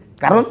করবে,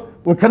 কারণ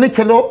ওইখানে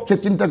খেলেও সে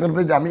চিন্তা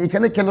করবে যে আমি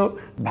এখানে খেলেও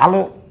ভালো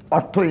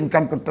অর্থ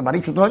ইনকাম করতে পারি,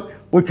 সুতরাং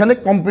ওইখানে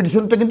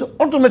কম্পিটিশনটা কিন্তু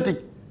অটোমেটিক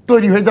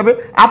তৈরি হয়ে যাবে,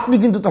 আপনি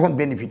কিন্তু তখন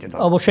বেনিফিটেড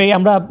হবেন। অবশ্যই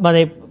আমরা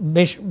মানে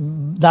বেশ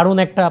দারুণ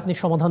একটা আপনি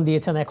সমাধান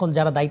দিয়েছেন। এখন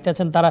যারা দায়িত্বে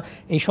আছেন তারা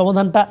এই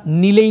সমাধানটা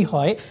নিলেই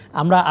হয়।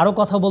 আমরা আরও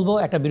কথা বলবো,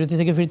 একটা বিরতি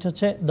থেকে ফিরতে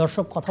হচ্ছে।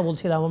 দর্শক, কথা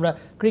বলছিলাম আমরা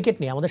ক্রিকেট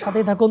নিয়ে, আমাদের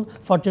সাথেই থাকুন।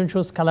 ফরচুন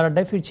শোজ খেলার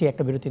আড্ডায় ফিরছি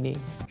একটা বিরতি নিয়ে।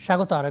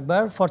 স্বাগত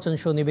আরেকবার ফরচুন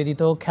শো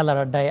নিবেদিত খেলার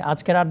আড্ডায়।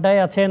 আজকের আড্ডায়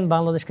আছেন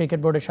বাংলাদেশ ক্রিকেট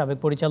বোর্ডের সাবেক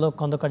পরিচালক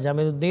খন্দকার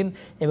জামিল উদ্দিন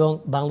এবং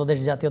বাংলাদেশ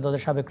জাতীয়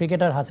দলের সাবেক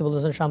ক্রিকেটার হাসিবুল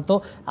হোসেন শান্ত।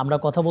 আমরা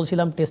কথা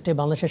বলছিলাম টেস্টে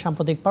বাংলাদেশের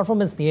সাম্প্রতিক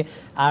পারফরমেন্স নিয়ে,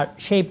 আর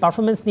সেই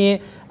পারফরমেন্স নিয়ে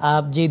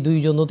যে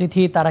দুইজন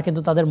অতিথি তারা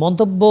কিন্তু তাদের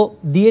মন্তব্য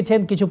দিয়েছেন,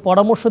 কিছু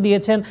পরামর্শ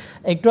দিয়েছেন।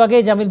 একটু আগে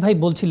জামিল ভাই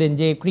বলছিলেন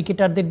যে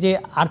ক্রিকেটারদের যে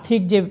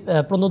আর্থিক যে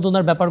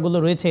প্রণোদনার ব্যাপারগুলো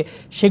রয়েছে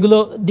সেগুলো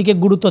দিকে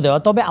গুরুত্ব দেওয়া,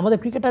 তবে আমাদের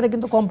ক্রিকেটারে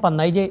কিন্তু কম পান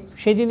না। এই যে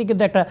সেই দিনই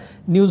কিন্তু একটা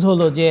নিউজ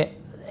হলো যে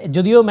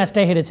যদিও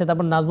ম্যাচটাই হেরেছে,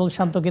 তারপর নাজমুল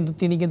শান্ত কিন্তু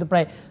তিনি কিন্তু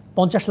প্রায়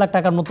 50 লাখ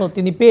টাকার মতো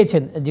তিনি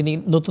পেয়েছেন, যিনি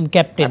নতুন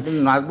ক্যাপ্টেন।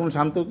 নাজমুল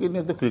শান্ত কিন্তু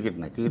তো ক্রিকেট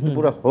না, ক্রিকেট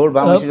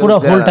পুরো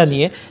হোলটা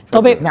নিয়ে।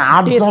 তবে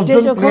 8-10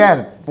 জন প্লেয়ার,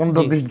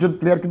 15-20 জন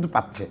প্লেয়ার কিন্তু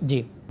পাচ্ছে। জি,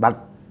 বাট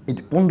এই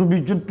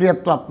 15-20 জন প্লেয়ার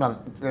তো আপনার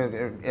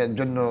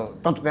জন্য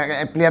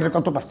প্লেয়ারের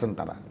কত পার্সেন্ট?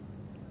 তারা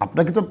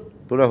আপনাকে তো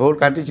পুরো হোল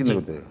কান্ট্রি চিন্তা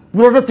করতে হবে,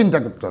 পুরোটা চিন্তা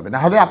করতে হবে। না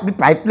হলে আপনি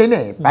পাইপলাইনে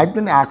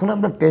এখন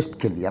আমরা টেস্ট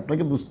খেলি,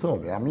 আপনাকে বুঝতে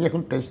হবে আমি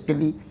এখন টেস্ট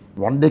খেলি,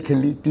 ওয়ানডে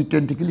খেলি,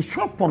 টি-20 খেলি,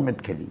 সব ফরম্যাট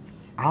খেলি।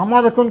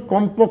 আমার এখন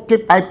কমপক্ষে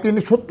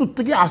পাইপলাইনে 70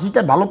 থেকে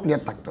 80টা ভালো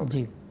প্লেয়ার থাকতে হবে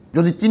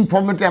যদি 3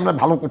 ফরম্যাটে আমরা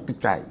ভালো করতে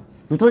চাই।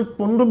 সুতরাং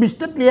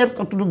 15-20টা প্লেয়ার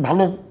কতটুকু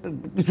ভালো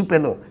কিছু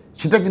পেলো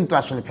সেটা কিন্তু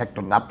আসলে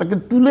ফ্যাক্টর না, আপনাকে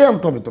তুলে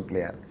আনতে হবে তো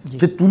প্লেয়ার।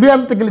 সে তুলে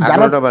আনতে গেলে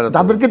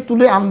যাদেরকে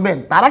তুলে আনবেন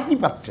তারা কি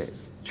পাচ্ছে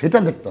সেটা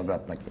দেখতে হবে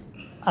আপনাকে।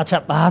 আচ্ছা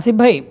হাসিব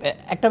ভাই,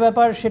 একটা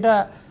ব্যাপার সেটা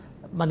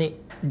মানে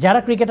যারা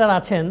ক্রিকেটার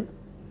আছেন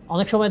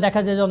অনেক সময়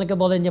দেখা যায় যে অনেকে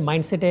বলেন যে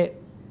মাইন্ডসেটে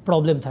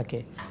প্রবলেম থাকে।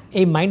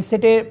 এই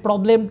মাইন্ডসেটের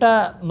প্রবলেমটা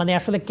মানে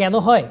আসলে কেন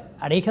হয়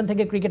আর এইখান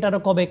থেকে ক্রিকেটারও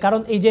কবে?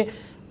 কারণ এই যে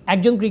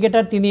একজন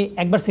ক্রিকেটার তিনি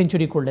একবার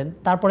সেঞ্চুরি করলেন,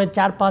 তারপরে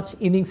 4-5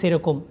 ইনিংস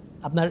এরকম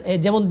আপনার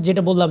যেমন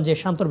যেটা বললাম যে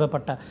শান্তর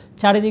ব্যাপারটা,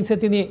 4 ইনিংসে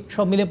তিনি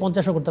সব মিলে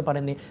 50ও করতে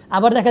পারেননি।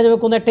 আবার দেখা যাবে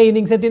কোনো একটা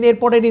ইনিংসে তিনি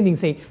এরপরের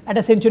ইনিংসেই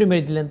একটা সেঞ্চুরি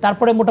মেরে দিলেন,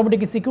 তারপরে মোটামুটি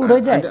কি সিকিউর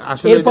হয়ে যায়,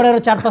 এরপরে আরো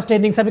 4-5টা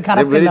ইনিংস আমি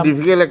খারাপ খেললাম।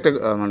 ডিফিকাল্ট একটা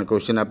মানে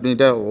কোশ্চেন। আপনি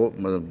এটা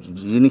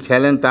যিনি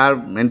খেলেন তার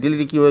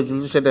মেন্টালিটি কীভাবে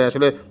চলছে সেটা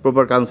আসলে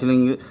প্রপার কাউন্সিলিং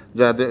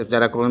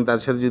যারা করেন তার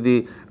সাথে যদি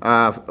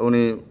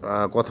উনি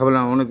কথা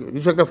বলেন অনেক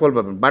কিছু একটা ফল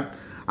পাবেন। বাট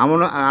আমার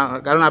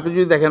কারণ আপনি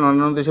যদি দেখেন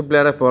অন্যান্য দেশের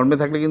প্লেয়াররা ফর্মে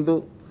থাকলে কিন্তু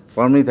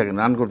ফর্মেই থাকেন,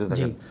 রান করতে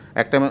থাকেন,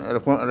 একটা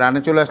রানে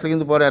চলে আসলে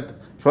কিন্তু পরে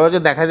সহজে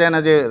দেখা যায় না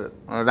যে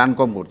রান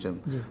কম করছেন,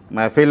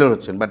 ফেলিওর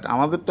হচ্ছেন। বাট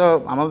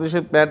আমাদের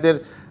দেশের প্লেয়ারদের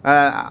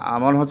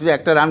মনে হচ্ছে যে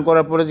একটা রান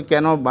করার পরে যে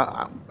কেন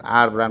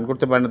আর রান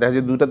করতে পারে না, দেখা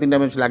যায় 2-3টা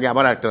ম্যাচ লাগে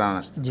আবার একটা রান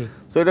আসছে।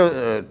 সো এটা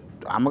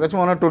আমার কাছে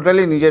মনে হয়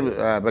টোটালি নিজের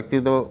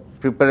ব্যক্তিগত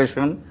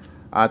প্রিপারেশন,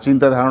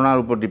 চিন্তা ধারণার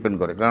উপর ডিপেন্ড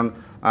করে। কারণ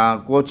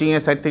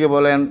কোচিংয়ের সাইড থেকে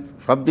বলেন,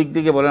 সব দিক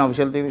থেকে বলেন,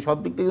 অফিসিয়াল থেকে সব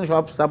দিক থেকে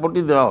সব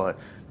সাপোর্টই দেওয়া হয়।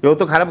 কেউ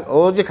তো ও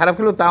যে খারাপ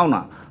খেলো তাও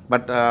না,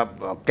 বাট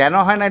কেন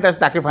হয় না এটা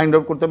তাকে ফাইন্ড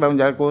আউট করতে হবে। এবং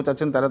যারা কোচ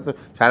আছেন তারা তো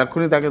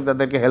সারাক্ষণই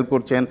তাদেরকে হেল্প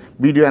করছেন,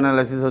 ভিডিও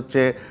অ্যানালাইসিস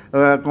হচ্ছে,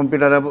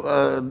 কম্পিউটারে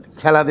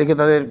খেলা দেখে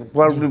তাদের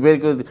বের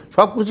করে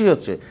সব কিছুই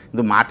হচ্ছে।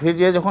 কিন্তু মাঠে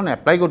যেয়ে যখন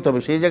অ্যাপ্লাই করতে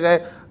হবে সেই জায়গায়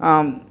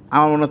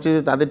আমার মনে হচ্ছে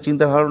যে তাদের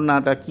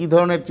চিন্তাভাবনাটা কী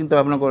ধরনের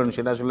চিন্তাভাবনা করেন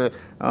সেটা আসলে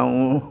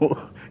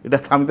এটা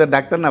আমি তো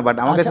ডাক্তার না, বাট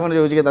আমার কাছে মনে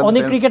হয় ওই জায়গায়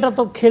অনেক ক্রিকেটার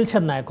তো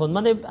খেলছেন না এখন।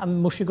 মানে আমি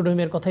মুশফিকুর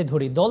রহিমের কথাই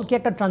ধরি, দল কি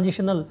একটা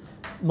ট্রানজিশনাল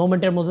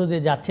মোমেন্টের মধ্যে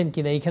দিয়ে যাচ্ছেন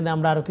কিনা, এখানে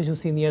আমরা আরও কিছু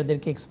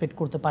সিনিয়রদেরকে এক্সপেক্ট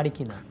করতে পারি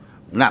কিনা?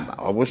 না,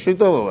 অবশ্যই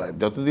তো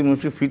যতদিন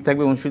মুশফিক ফিট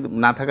থাকবে, মুশফিক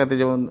না থাকাতে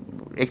যেমন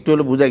একটু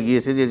হলে বোঝা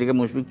গিয়েছে যে জায়গায়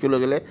মুশফিক চলে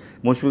গেলে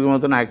মুশফিকের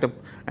মতন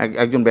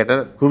একজন ব্যাটার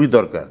খুবই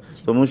দরকার।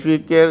 তো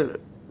মুশফিকের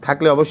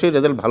থাকলে অবশ্যই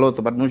রেজাল্ট ভালো হতো,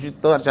 বাট মুশফিক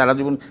তো আর সারা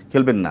জীবন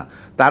খেলবেন না,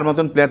 তার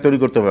মতন প্লেয়ার তৈরি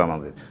করতে হবে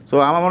আমাদের। সো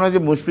আমার মনে হয়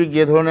যে মুশফিক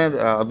যে ধরনের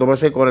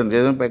অধ্যবসায় করেন, যে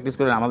ধরনের প্র্যাকটিস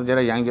করেন, আমাদের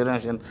যারা ইয়াং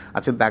জেনারেশন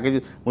আছেন তাকে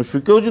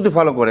মুশফিককেও যদি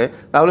ফলো করে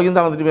তাহলে কিন্তু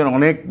আমাদের টিমের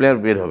অনেক প্লেয়ার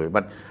বের হবে।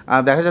 বাট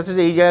দেখা যাচ্ছে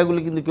যে এই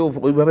জায়গাগুলি কিন্তু কেউ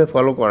ওইভাবে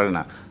ফলো করে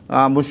না।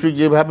 মুশফিক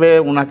যেভাবে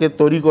ওনাকে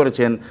তৈরি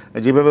করেছেন,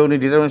 যেভাবে উনি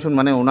ডিটারমিনেশন,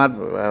 মানে ওনার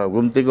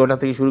ঘুম থেকে ওঠা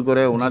থেকে শুরু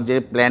করে ওনার যে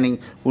প্ল্যানিং,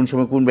 কোন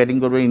সময় কোন ব্যাটিং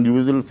করবে,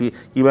 ইন্ডিভিজুয়াল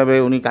কীভাবে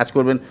উনি কাজ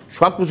করবেন,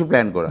 সব কিছু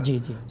প্ল্যান করা,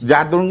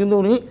 যার ধরুন কিন্তু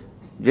উনি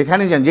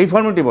যেখানে যান, যেই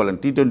ফর্মেটই বলেন,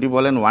 টি-20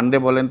 বলেন, ওয়ানডে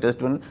বলেন, টেস্ট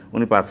বলেন,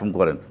 উনি পারফর্ম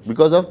করেন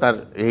বিকজ অফ তার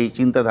এই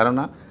চিন্তা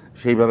ধারণা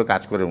সেইভাবে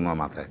কাজ করে ওনার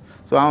মাথায়।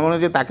 সো আমার মনে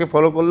হয় যে তাকে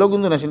ফলো করলেও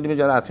কিন্তু ন্যাশনাল টিমে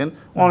যারা আছেন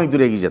অনেক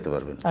দূরে এগিয়ে যেতে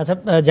পারবেন। আচ্ছা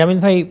জামিল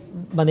ভাই,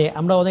 মানে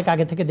আমরা অনেক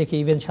আগে থেকে দেখি,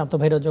 ইভেন শান্ত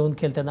ভাইরাও যখন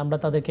খেলতেন আমরা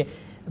তাদেরকে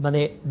মানে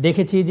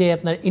দেখেছি যে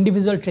আপনার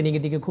ইন্ডিভিজুয়াল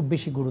ট্রেনিংয়ের দিকে খুব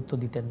বেশি গুরুত্ব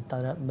দিতেন।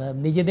 তারা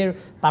নিজেদের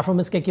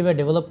পারফরমেন্সকে কীভাবে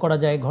ডেভেলপ করা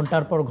যায়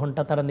ঘন্টার পর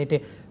ঘন্টা তারা নেটে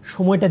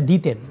সময়টা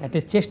দিতেন,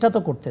 অ্যাটলিস্ট চেষ্টা তো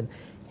করতেন।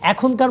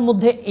 এখনকার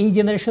মধ্যে এই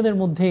জেনারেশনের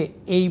মধ্যে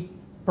এই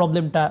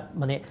প্রবলেমটা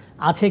মানে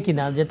আছে কি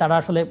না, যে তারা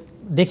আসলে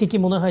দেখে কি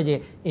মনে হয় যে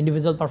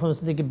ইন্ডিভিজুয়াল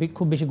পারফরমেন্সের দিকে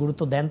খুব বেশি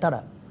গুরুত্ব দেন তারা?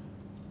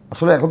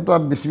 আসলে এখন তো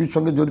আর বিসিবির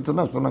সঙ্গে জড়িত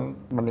না, সুতরাং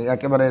মানে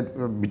একেবারে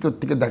ভিতর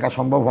থেকে দেখা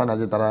সম্ভব হয় না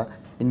যে তারা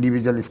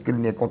ইন্ডিভিজুয়াল স্কিল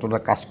নিয়ে কতটা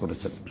কাজ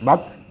করেছেন। বাট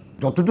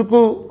যতটুকু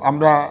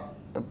আমরা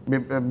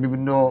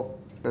বিভিন্ন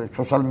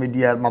সোশ্যাল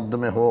মিডিয়ার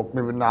মাধ্যমে হোক,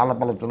 বিভিন্ন আলাপ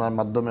আলোচনার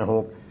মাধ্যমে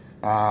হোক,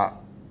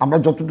 আমরা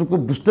যতটুকু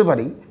বুঝতে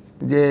পারি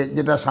যে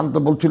যেটা শান্ত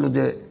বলছিল,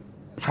 যে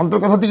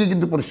শান্তর কথা থেকে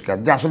কিন্তু পরিষ্কার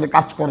যে আসলে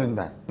কাজ করেন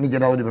না,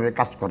 নিজেরা ওইভাবে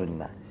কাজ করেন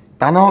না।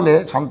 তা না হলে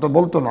শান্ত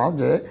বলতো না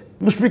যে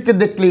মুশফিককে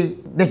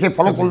দেখে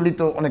ফলো করলেই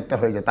তো অনেকটা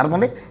হয়ে যায়। তার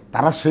মানে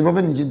তারা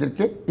সেভাবে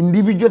নিজেদেরকে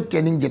ইন্ডিভিজুয়াল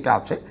ট্রেনিং যেটা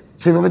আছে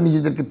সেভাবে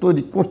নিজেদেরকে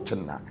তৈরি করছেন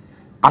না।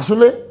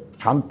 আসলে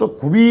শান্ত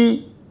খুবই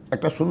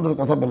একটা সুন্দর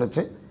কথা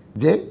বলেছে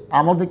যে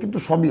আমাদের কিন্তু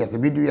সবই আছে,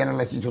 ভিডিও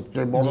অ্যানালাইসিস হচ্ছে,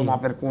 বড়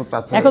মাপের কোচ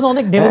আছে, এখন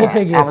অনেক ডেভেলপ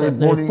হয়ে গিয়েছে,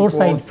 sports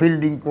science,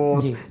 fielding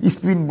coach,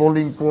 spin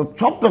bowling coach,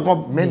 সব রকম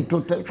মেন্টর,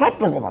 সব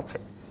রকম আছে।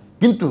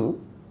 কিন্তু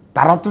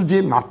তারা তো যে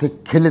মাঠে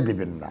খেলে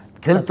দেবেন না,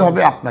 খেলতে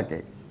হবে আপনাকে।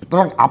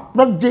 সুতরাং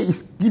আপনার যে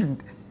স্কিল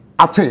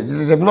আছে,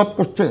 যেটা ডেভেলপ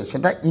করছে,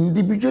 সেটা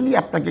ইন্ডিভিজুয়ালি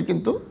আপনাকে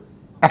কিন্তু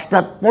একটা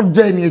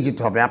পর্যায়ে নিয়ে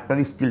যেতে হবে। আপনার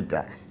স্কিলটা,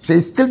 সেই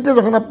স্কিলটা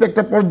যখন আপনি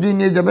একটা পর্যায়ে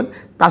নিয়ে যাবেন,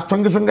 তার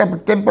সঙ্গে সঙ্গে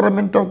আপনার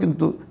টেম্পারামেন্টটাও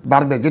কিন্তু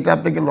বাড়বে, যেটা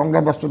আপনাকে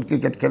লঙ্গার ভার্সন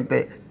ক্রিকেট খেলতে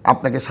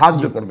আপনাকে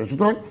সাহায্য করবে।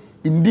 সুতরাং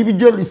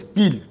ইন্ডিভিজুয়াল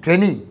স্কিল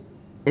ট্রেনিং,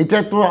 এটা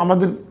তো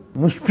আমাদের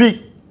মুশফিক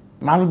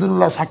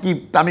মাহমুদুল্লাহ, সাকিব,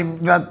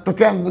 তামিমরা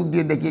চোখে আঙ্গুল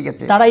দিয়ে দেখিয়ে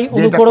গেছে তারাই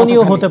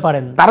অনুকরণীয় হতে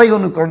পারেন,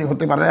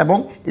 এবং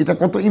এটা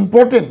কত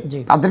ইম্পর্টেন্ট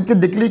তাদেরকে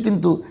দেখলেই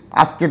কিন্তু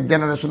আজকের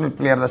জেনারেশনের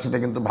প্লেয়াররা সেটা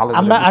কিন্তু ভালো।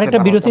 আমরা আরেকটা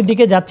বিরতির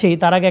দিকে যাচ্ছি,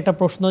 তার আগে একটা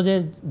প্রশ্ন, যে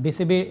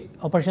BCB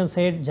operations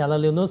head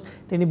Jalal Yunus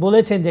তিনি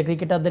বলেছেন যে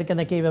ক্রিকেটারদেরকে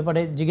নাকি এই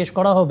ব্যাপারে জিজ্ঞেস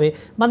করা হবে,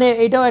 মানে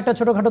এটাও একটা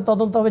ছোটখাটো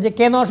তদন্ত হবে যে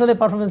কেন আসলে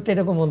পারফরমেন্সটা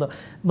এরকম হলো,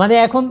 মানে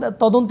এখন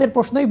তদন্তের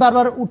প্রশ্নই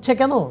বারবার উঠছে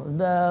কেন,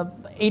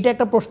 এইটা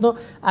একটা প্রশ্ন।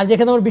 আর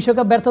যেখানে আমার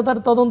বিশ্বকাপ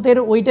ব্যর্থতার তদন্তের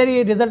ওইটারই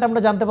রেজাল্ট আমরা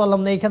জানতে পারলাম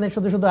না, এখানে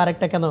শুধু শুধু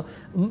আরেকটা কেন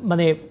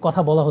মানে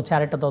কথা বলা হচ্ছে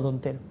আরেকটা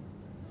তদন্তের।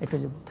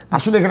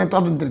 আসলে এখানে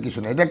তদন্তের কিছু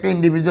না, এটা একটা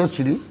ইন্ডিভিজুয়াল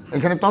সিরিজ।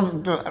 এখানে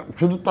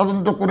শুধু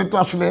তদন্ত করে তো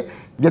আসলে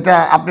যেটা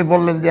আপনি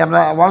বললেন যে আমরা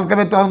ওয়ার্ল্ড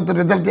কাপের তদন্তের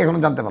রেজাল্ট এখনো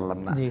জানতে পারলাম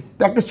না,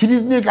 তো একটা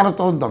সিরিজ নিয়ে কেন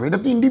তদন্ত হবে? এটা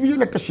তো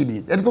ইন্ডিভিজুয়াল একটা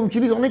সিরিজ, এরকম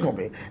সিরিজ অনেক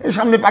হবে, এই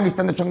সামনে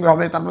পাকিস্তানের সঙ্গে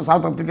হবে, তারপর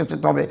সাউথ আফ্রিকার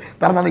সাথে হবে।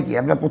 তার মানে কি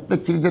আমরা প্রত্যেক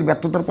সিরিজের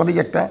ব্যর্থতার পরেই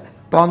একটা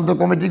তদন্ত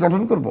কমিটি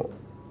গঠন করব?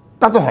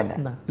 তা তো হয় না।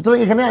 সুতরাং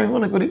এখানে আমি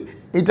মনে করি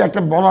এটা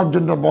একটা বলার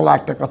জন্য বলা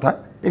একটা কথা,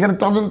 এখানে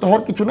তদন্ত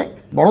হওয়ার কিছু নেই,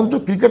 বরঞ্চ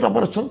ক্রিকেট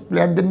অপারেশন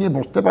প্লেয়ারদের নিয়ে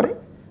বসতে পারে,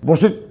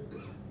 বসে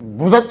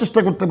বোঝার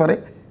চেষ্টা করতে পারে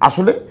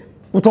আসলে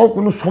কোথাও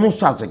কোনো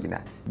সমস্যা আছে কিনা,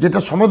 যেটা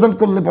সমাধান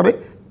করলে পরে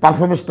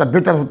পারফরমেন্সটা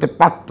বেটার হতে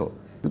পারত।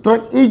 সুতরাং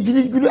এই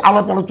জিনিসগুলি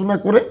আলাপ আলোচনা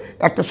করে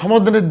একটা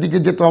সমাধানের দিকে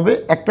যেতে হবে,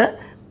 একটা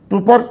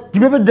প্রপার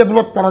কীভাবে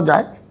ডেভেলপ করা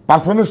যায়,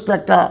 পারফরমেন্সটা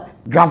একটা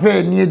গ্রাফে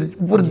নিয়ে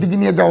উপরের দিকে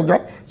নিয়ে যাওয়া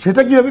যায়,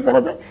 সেটা কীভাবে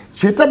করা যায়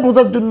সেটা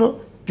বোঝার জন্য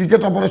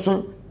ক্রিকেট অপারেশন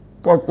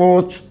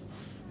কোচ,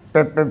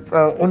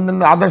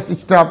 অন্যান্য আদার্স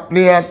স্টাফ,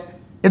 প্লেয়ার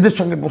এদের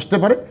সঙ্গে বসতে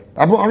পারে।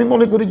 এবং আমি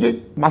মনে করি যে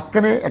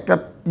মাঝখানে একটা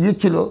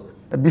ছিল,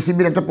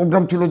 বিসিবির একটা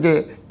প্রোগ্রাম ছিল যে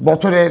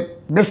বছরের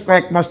বেশ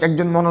কয়েক মাস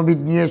একজন মনোবিদ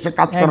নিয়ে এসে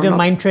কাজ করানো,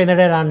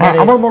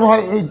 আমার মনে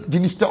হয় এই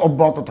জিনিসটা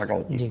অব্যাহত থাকা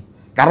উচিত,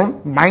 কারণ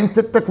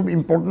মাইন্ডসেটটা খুব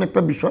ইম্পর্টেন্ট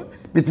একটা বিষয়।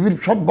 পৃথিবীর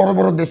সব বড়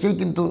বড় দেশেই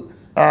কিন্তু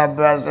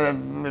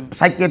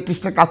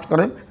সাইকিয়াট্রিস্টরা কাজ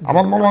করেন।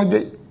 আমার মনে হয়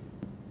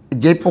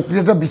যে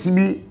প্রক্রিয়াটা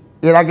বিসিবি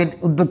এর আগে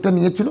উদ্যোগটা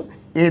নিয়েছিল,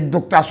 এই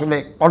উদ্যোগটা আসলে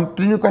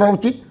কন্টিনিউ করা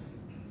উচিত।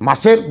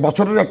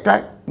 বছরের একটা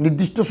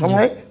নির্দিষ্ট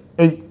সময়ে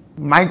এই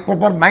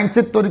প্রপার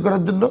মাইন্ডসেট তৈরি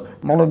করার জন্য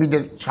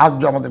মনোবিদের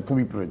সাহায্য আমাদের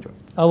খুবই প্রয়োজন।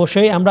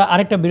 অবশ্যই আমরা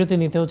আরেকটা বিরতি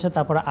নিতে হচ্ছে,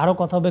 তারপরে আরও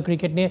কথা হবে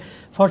ক্রিকেট নিয়ে।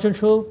 ফরচুন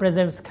শো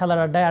প্রেজেন্টস খেলার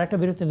আড্ডায় আরেকটা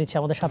বিরতি নিচ্ছে,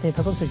 আমাদের সাথেই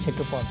থাকুন, ফিরছে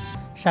একটু পর।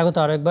 স্বাগত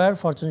আরেকবার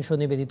ফরচুন শো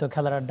নিবেদিত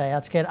খেলার আড্ডায়।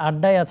 আজকের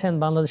আড্ডায় আছেন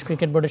বাংলাদেশ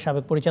ক্রিকেট বোর্ডের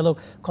সাবেক পরিচালক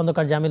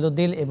খন্দকার জামিল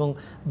উদ্দিন এবং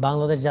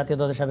বাংলাদেশ জাতীয়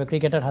দলের সাবেক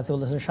ক্রিকেটার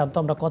হাসিবুল হাসান শান্ত।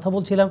 আমরা কথা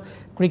বলছিলাম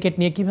ক্রিকেট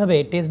নিয়ে, কিভাবে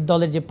টেস্ট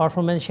দলের যে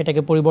পারফরমেন্স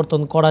সেটাকে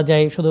পরিবর্তন করা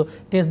যায়। শুধু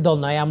টেস্ট দল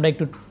নয়, আমরা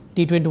একটু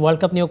টি-20 ওয়ার্ল্ড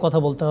কাপ নিয়েও কথা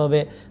বলতে হবে,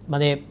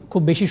 মানে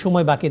খুব বেশি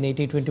সময় বাকি নেই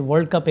টি-20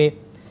 ওয়ার্ল্ড কাপে,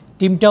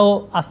 টিমটাও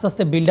আস্তে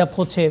আস্তে বিল্ড আপ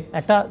হচ্ছে।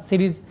 একটা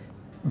সিরিজ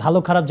ভালো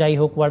খারাপ যাই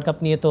হোক, ওয়ার্ল্ড কাপ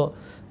নিয়ে তো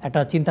একটা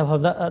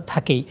চিন্তাভাবনা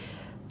থাকেই।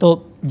 তো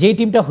যেই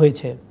টিমটা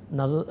হয়েছে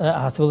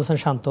হাসিবুল হাসান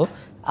শান্ত,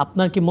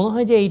 আপনার কি মনে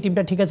হয় যে এই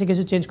টিমটা ঠিক আছে,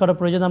 কিছু চেঞ্জ করার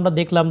প্রয়োজন? আমরা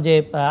দেখলাম যে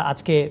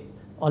আজকে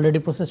অলরেডি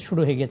প্রসেস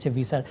শুরু হয়ে গেছে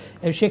ভিসার,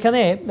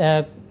 সেখানে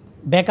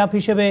ব্যাকআপ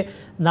হিসেবে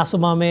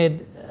নাসুম আহমেদ,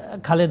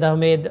 খালেদ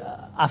আহমেদ,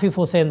 আফিফ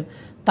হোসেন,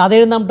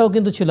 তাদের নামটাও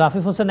কিন্তু ছিল।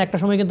 আফিফ হোসেন একটা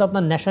সময় কিন্তু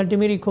আপনার ন্যাশনাল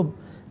টিমেরই খুব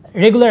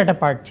রেগুলার একটা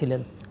পার্ট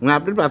ছিলেন। না,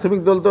 আপনার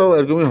প্রাথমিক দল তো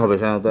এরকমই হবে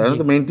সাধারণত, এখন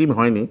তো মেইন টিম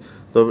হয়নি,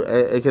 তো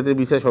এক্ষেত্রে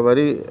বিষয়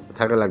সবারই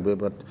থাকা লাগবে।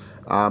 বাট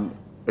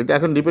এটা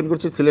এখন ডিপেন্ড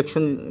করছে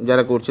সিলেকশন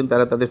যারা করছেন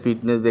তারা তাদের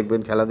ফিটনেস দেখবেন,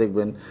 খেলা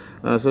দেখবেন,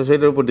 সো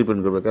সেটার উপর ডিপেন্ড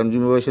করবে। কারণ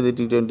জিম্বাবুয়ের সাথে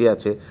টি-20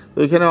 আছে, তো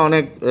ওইখানে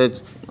অনেক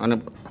মানে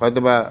হয়তো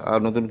বা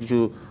নতুন কিছু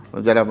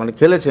যারা মানে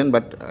খেলেছেন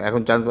বাট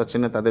এখন চান্স পাচ্ছেন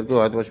না, তাদেরকেও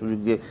হয়তো বা সুযোগ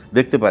দিয়ে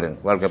দেখতে পারেন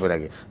ওয়ার্ল্ড কাপের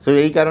আগে। সো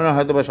এই কারণে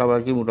হয়তো বা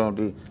সবাইকে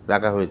মোটামুটি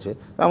রাখা হয়েছে।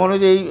 আমার মনে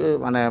হয় যে এই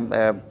মানে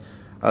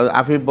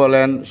আফিফ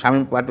বলেন,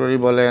 শামীম পাটোয়ারি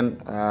বলেন,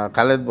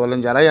 খালেদ বলেন,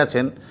 যারাই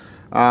আছেন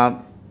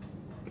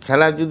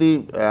খেলা যদি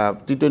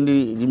টি-20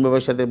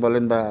 জিম্বাবুয়ের সাথে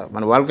বলেন বা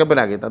মানে ওয়ার্ল্ড কাপের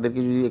আগে তাদেরকে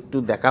যদি একটু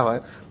দেখা হয়,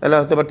 তাহলে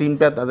হয়তো বা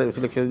টিমটা তাদের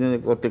সিলেকশন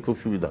করতে খুব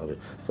সুবিধা হবে।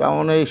 তো আমার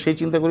মনে হয় সেই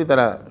চিন্তা করি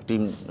তারা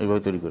টিম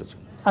এইভাবে তৈরি করেছে।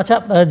 আচ্ছা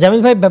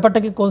জামিল ভাই, ব্যাপারটা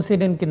কি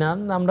কনসিডেন্ট কিনা,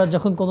 আমরা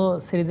যখন কোনো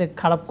সিরিজে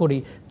খারাপ করি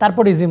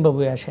তারপরে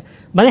জিম্বাবুয়ে আসে,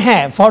 মানে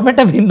হ্যাঁ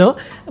ফরম্যাটটা ভিন্ন,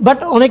 বাট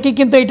অনেকেই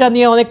কিন্তু এটা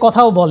নিয়ে অনেক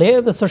কথাও বলে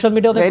সোশ্যাল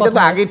মিডিয়াতে। এটা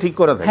তো আগে ঠিক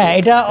করা থাকে, হ্যাঁ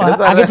এটা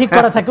আগে ঠিক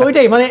করা থাকে,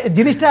 ওইটাই মানে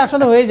জিনিসটা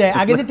আসলে হয়ে যায়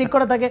আগে যে ঠিক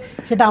করা থাকে,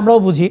 সেটা আমরাও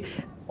বুঝি,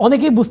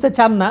 অনেকেই বুঝতে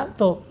চান না।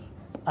 তো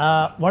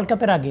ওয়ার্ল্ড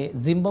কাপের আগে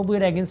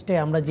জিম্বাবুয়ের এগেনস্টে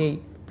আমরা যেই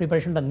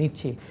প্রিপারেশনটা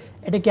নিচ্ছি,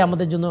 এটা কি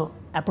আমাদের জন্য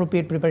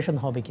অ্যাপ্রোপ্রিয়েট প্রিপারেশন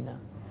হবে কিনা?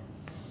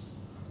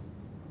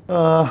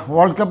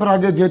 ওয়ার্ল্ড কাপের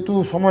আগে যেহেতু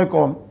সময়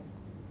কম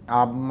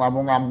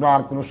এবং আমরা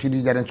আর কোনো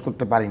সিরিজ অ্যারেঞ্জ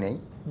করতে পারি নাই,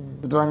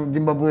 সুতরাং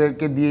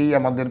জিম্বাবুয়েকে দিয়েই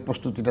আমাদের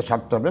প্রস্তুতিটা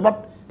সারতে হবে। বাট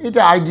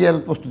এটা আইডিয়াল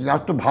প্রস্তুতি, আর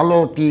একটু ভালো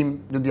টিম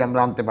যদি আমরা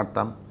আনতে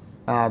পারতাম,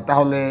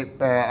 তাহলে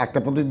একটা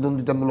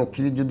প্রতিদ্বন্দ্বিতামূলক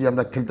সিরিজ যদি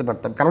আমরা খেলতে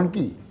পারতাম। কারণ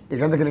কি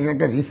এখানে দেখেন এখানে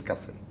একটা রিস্ক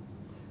আছে,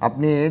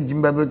 আপনি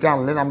জিম্বাবুয়েকে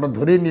আনলেন, আমরা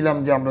ধরেই নিলাম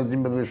যে আমরা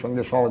জিম্বাবুয়ের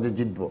সঙ্গে সহজে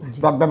জিতবো,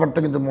 ব্যাপারটা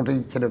কিন্তু মোটেই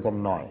সেরকম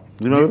নয়।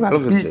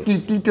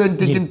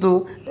 টি-20 কিন্তু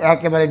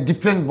একেবারে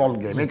ডিফারেন্ট বল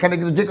গেম, এখানে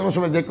কিন্তু যে কোনো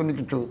সময় যে কোনো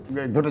কিছু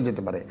ঘটে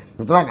যেতে পারে।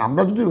 সুতরাং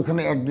আমরা যদি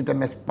ওখানে 1-2টা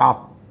ম্যাচ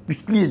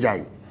পিছলিয়ে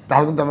যাই,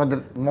 তাহলে কিন্তু আমাদের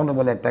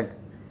মনোবলে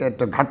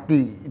একটা ঘাটতি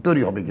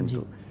তৈরি হবে। কিন্তু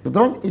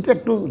সুতরাং এটা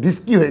একটু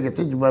রিস্কি হয়ে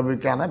গেছে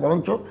জিম্বাবুয়েকে আনা,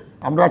 বরঞ্চ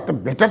আমরা একটা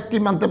বেটার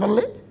টিম আনতে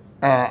পারলে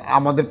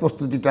আমাদের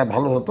প্রস্তুতিটা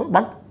ভালো হতো,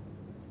 বাট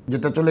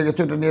যেটা চলে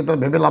গেছে ওটা নিয়ে তো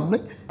ভেবে লাভ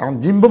নেই। এখন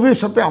জিম্বাবুয়ের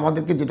সাথে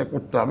আমাদেরকে যেটা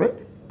করতে হবে,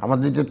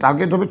 আমাদের যে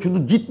টার্গেট হবে শুধু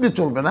জিতলে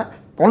চলবে না,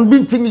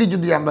 কনভিনসিংলি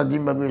যদি আমরা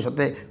জিম্বাবুয়ের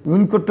সাথে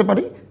উইন করতে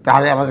পারি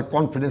তাহলে আমাদের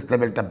কনফিডেন্স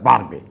লেভেলটা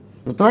বাড়বে।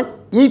 সুতরাং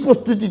এই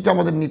প্রস্তুতিটা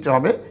আমাদের নিতে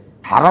হবে।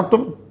 হারা তো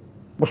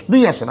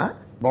প্রশ্নই আসে না,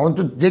 বরঞ্চ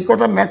যে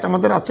কটা ম্যাচ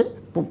আমাদের আছে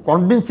খুব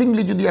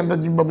কনভিনসিংলি যদি আমরা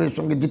জিম্বাবুয়ের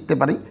সঙ্গে জিততে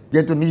পারি,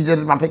 যেহেতু নিজের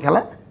মাঠে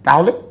খেলা,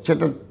 তাহলে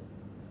সেটা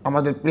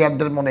আমাদের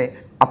প্লেয়ারদের মনে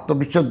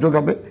আত্মবিশ্বাস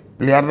যোগাবে,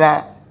 প্লেয়াররা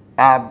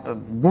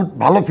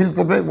ভালো ফিল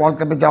করবে ওয়ার্ল্ড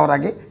কাপে যাওয়ার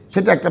আগে,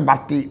 সেটা একটা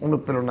বাড়তি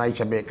অনুপ্রেরণা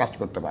হিসাবে কাজ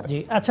করতে পারে। জি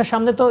আচ্ছা,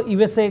 সামনে তো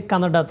ইউএসএ,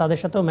 কানাডা, তাদের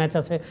সাথেও ম্যাচ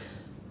আছে।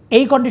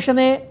 এই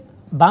কন্ডিশনে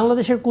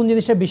বাংলাদেশের কোন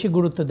জিনিসটা বেশি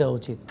গুরুত্ব দেওয়া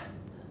উচিত?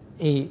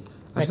 এই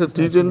আসলে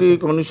টি-20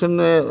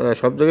 কন্ডিশনে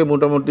সব জায়গায়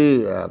মোটামুটি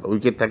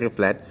উইকেট থাকে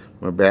ফ্ল্যাট,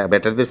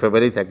 ব্যাটারদের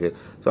ফেভারেই থাকে।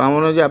 তো আমার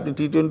মনে হয় যে আপনি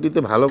টি-20তে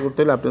ভালো করতে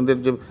হলে আপনাদের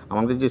যে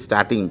আমাদের যে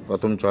স্টার্টিং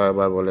প্রথম 6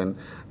 ওভার বলেন,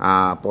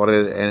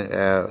 পরের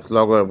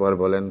স্লগ ওভার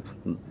বলেন,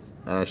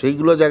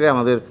 সেইগুলো জায়গায়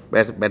আমাদের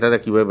ব্যাটাররা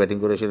কীভাবে ব্যাটিং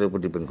করে সেটার উপর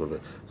ডিপেন্ড করবে।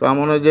 তো আমার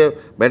মনে হয় যে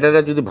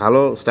ব্যাটাররা যদি ভালো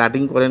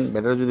স্টার্টিং করেন,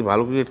 ব্যাটাররা যদি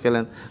ভালো ক্রিকেট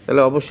খেলেন,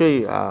 তাহলে অবশ্যই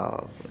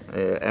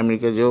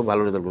আমেরিকা যেও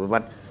ভালো রেজাল্ট করবে।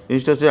 বাট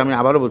জিনিসটা হচ্ছে, আমি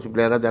আবারও বলছি,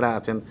 প্লেয়াররা যারা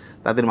আছেন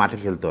তাদের মাঠে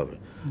খেলতে হবে।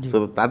 তো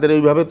তাদের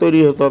ওইভাবে তৈরি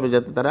হতে হবে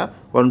যাতে তারা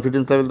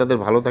কনফিডেন্স লেভেল তাদের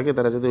ভালো থাকে,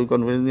 তারা যাতে ওই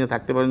কনফিডেন্স নিয়ে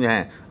থাকতে পারেন যে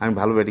হ্যাঁ আমি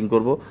ভালো ব্যাটিং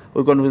করব।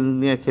 ওই কনফিডেন্স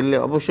নিয়ে খেললে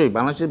অবশ্যই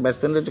বাংলাদেশের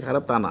ব্যাটসম্যানরা যে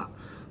খারাপ তা না,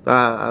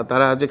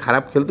 তারা যে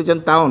খারাপ খেলতে চান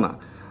তাও না,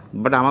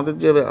 বাট আমাদের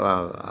যে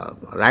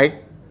রাইট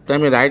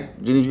টাইমে রাইট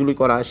জিনিসগুলি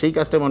করা, সেই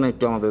কাজটা মানে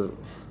একটু আমাদের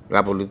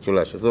গাফিলতি চলে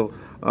আসে। সো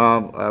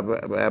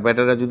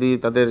ব্যাটাররা যদি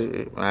তাদের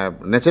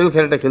ন্যাচারাল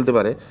খেলাটা খেলতে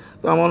পারে,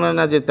 তো আমার মনে হয়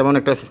না যে তেমন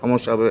একটা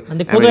সমস্যা হবে।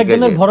 কোনো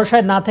একজনের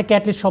ভরসায় না থেকে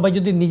অ্যাটলিস্ট সবাই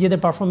যদি নিজেদের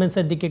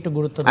পারফরমেন্সের দিকে একটু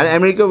গুরুত্ব দেয়। আর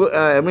আমেরিকা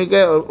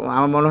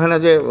আমার মনে হয় না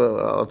যে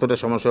অতটা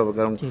সমস্যা হবে,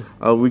 কারণ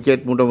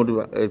উইকেট মোটামুটি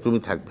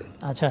এরকমই থাকবে।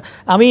 আচ্ছা,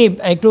 আমি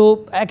একটু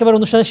একেবারে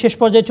অনুষ্ঠানের শেষ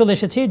পর্যায়ে চলে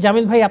এসেছি।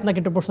 জামিল ভাই, আপনাকে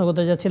একটু প্রশ্ন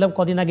করতে যাচ্ছিলাম।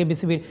 কদিন আগে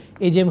বিসিবির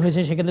এজিএম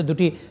হয়েছে, সেখানে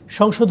দুটি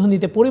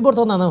সংশোধনীতে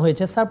পরিবর্তন আনা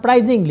হয়েছে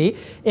সারপ্রাইজিংলি,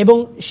 এবং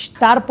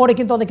তারপরে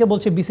কিন্তু অনেকে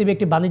বলছে বিসিবি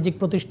একটি বাণিজ্যিক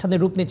প্রতিষ্ঠানের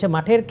রূপ নিচ্ছে।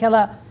 মাঠের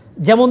খেলা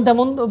যেমন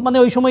তেমন, মানে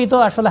ওই সময়ই তো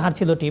আসলে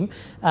হারছিল টিম,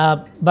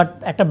 বাট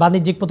একটা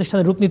বাণিজ্যিক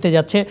প্রতিষ্ঠানের রূপ নিতে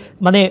যাচ্ছে।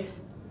 মানে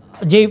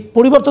যে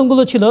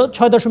পরিবর্তনগুলো ছিল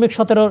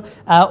 6.17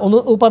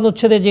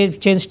 উপানুচ্ছেদে যে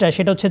চেঞ্জটা,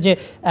 সেটা হচ্ছে যে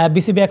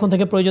বিসিবি এখন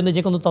থেকে প্রয়োজনে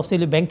যে কোনো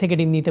তফসিলি ব্যাংক থেকে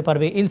ঋণ নিতে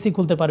পারবে, এলসি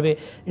খুলতে পারবে,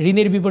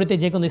 ঋণের বিপরীতে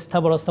যে কোনো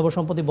স্থাবর অস্থাবর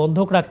সম্পত্তি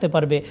বন্ধক রাখতে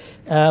পারবে,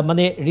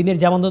 মানে ঋণের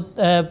জামানত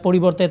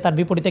পরিবর্তে তার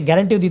বিপরীতে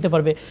গ্যারান্টিও দিতে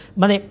পারবে।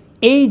 মানে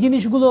এই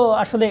জিনিসগুলো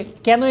আসলে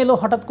কেন এলো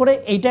হঠাৎ করে,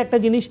 এইটা একটা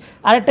জিনিস।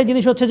 আরেকটা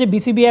জিনিস হচ্ছে যে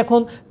বিসিবি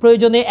এখন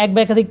প্রয়োজনে এক বা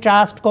একাধিক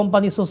ট্রাস্ট,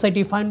 কোম্পানি,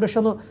 সোসাইটি,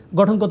 ফাউন্ডেশনও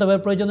গঠন করতে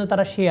পারবে। প্রয়োজনে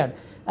তারা শেয়ার,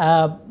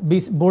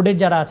 বোর্ডের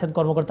যারা আছেন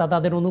কর্মকর্তা,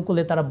 তাদের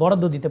অনুকূলে তারা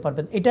বরাদ্দ দিতে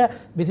পারবেন। এটা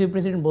বিসিবি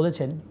প্রেসিডেন্ট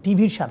বলেছেন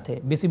টিভির সাথে,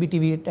 বিসিবি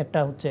টিভির একটা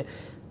হচ্ছে।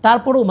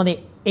 তারপরেও মানে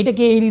এটা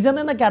কি এই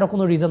রিজনে নাকি আরো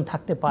কোনো রিজন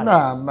থাকতে পারে? না,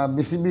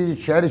 বিসিবি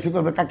শেয়ার ইস্যু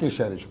করবে, কাকে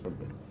শেয়ার ইস্যু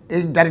করবে?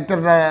 এই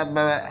ডাইরেক্টররা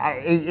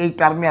এই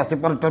টার্মে আছে,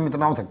 পরের টার্মে তো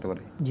নাও থাকতে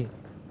পারে। জি,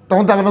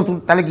 তখন তো আমরা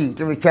তাহলে কি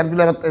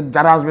শেয়ারগুলো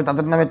যারা আসবে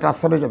তাদের নামে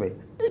ট্রান্সফার হয়ে যাবে?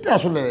 এটা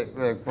আসলে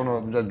কোনো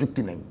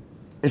যুক্তি নেই।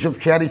 এসব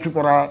শেয়ার ইস্যু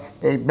করা,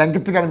 এই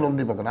ব্যাংকের থেকে আমি লোন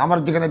দিব কেন? আমার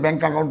যেখানে ব্যাংক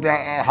অ্যাকাউন্টে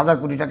 1000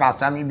 কোটি টাকা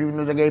আছে, আমি বিভিন্ন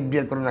জায়গায়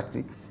এফডিআর করে রাখছি।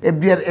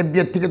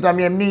 এফডিআর থেকে তো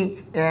আমি এমনি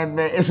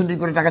এসএনডি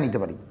করে টাকা নিতে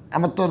পারি।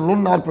 আমার তো লোন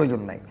নেওয়ার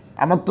প্রয়োজন নাই,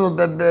 আমার তো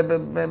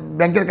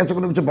ব্যাংকের কাছে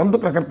কোনো কিছু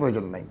বন্ধক রাখার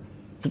প্রয়োজন নাই।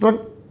 সুতরাং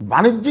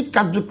বাণিজ্যিক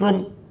কার্যক্রম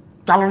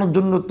চালানোর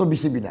জন্য তো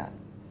বিসিবি না।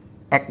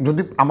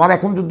 যদি আমার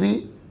এখন যদি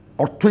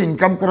অর্থ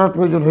ইনকাম করার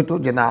প্রয়োজন হতো,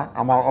 যে না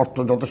আমার অর্থ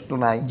যথেষ্ট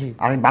নাই,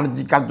 আমি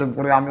বাণিজ্যিক কার্যক্রম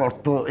করে আমি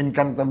অর্থ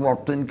ইনকাম করবো,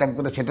 অর্থ ইনকাম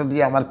করে সেটা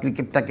দিয়ে আমার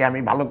ক্রিকেটটাকে আমি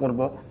ভালো করব,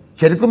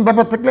 সেরকম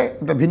ব্যাপার থাকলে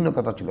এটা ভিন্ন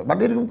কথা ছিল। বাট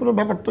এরকম কোনো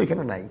ব্যাপার তো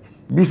এখানে নাই।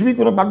 বিসিবি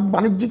কোনো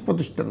বাণিজ্যিক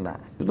প্রতিষ্ঠান না।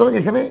 সুতরাং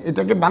এখানে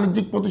এটাকে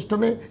বাণিজ্যিক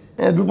প্রতিষ্ঠানে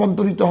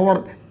রূপান্তরিত হওয়ার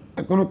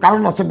কোনো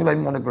কারণ আছে বলে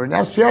আমি মনে করি না।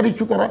 আর শেয়ার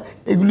ইস্যু করা,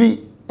 এগুলি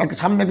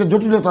সামনে একটা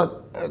জটিলতা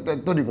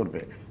তৈরি করবে,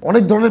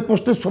 অনেক ধরনের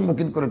প্রশ্নের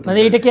সম্মুখীন করে।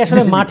 মানে এটা কি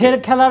আসলে মাঠের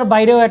খেলার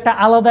বাইরেও একটা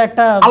আলাদা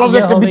একটা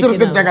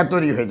বিতর্কের জায়গা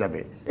তৈরি হয়ে যাবে?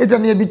 এটা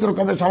নিয়ে বিতর্ক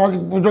হবে,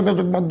 সামাজিক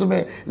যোগাযোগ মাধ্যমে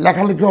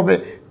লেখালেখি হবে,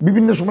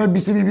 বিভিন্ন সময়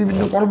বিসিবি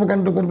বিভিন্ন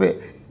কর্মকাণ্ড করবে।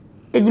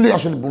 এগুলি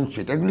আসলে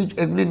বুলশিট।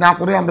 এগুলি না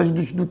করে আমরা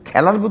যদি শুধু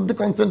খেলার মধ্যে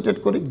কনসেন্ট্রেট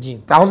করি,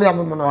 তাহলে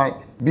আমার মনে হয়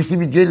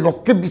বিসিবি যে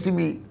লক্ষ্যে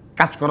বিসিবি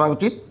কাজ করা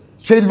উচিত,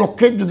 সেই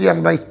লক্ষ্যে যদি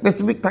আমরা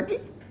স্পেসিফিক থাকি,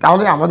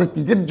 তাহলে আমাদের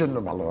ক্রিকেটের জন্য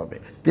ভালো হবে।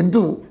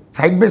 কিন্তু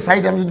সাইড বাই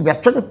সাইড আমি যদি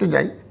ব্যবসা করতে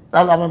যাই,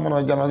 তাহলে আমার মনে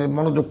হয় যে আমাদের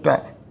মনোযোগটা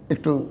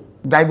একটু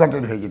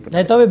ডাইভার্টেড হয়ে যেতে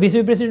পারে। তবে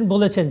বিসিবি প্রেসিডেন্ট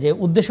বলেছেন যে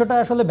উদ্দেশ্যটা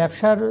আসলে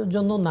ব্যবসার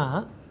জন্য না,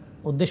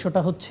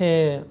 উদ্দেশ্যটা হচ্ছে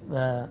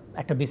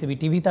একটা বিসিবি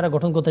টিভি তারা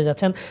গঠন করতে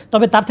যাচ্ছেন।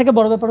 তবে তার থেকে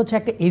বড় ব্যাপার হচ্ছে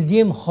একটা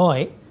এজিএম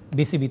হয়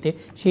বিসিবিতে,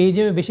 সেই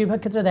এজিএমে বেশিরভাগ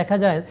ক্ষেত্রে দেখা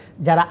যায়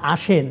যারা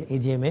আসেন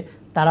এজিএমে,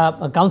 তারা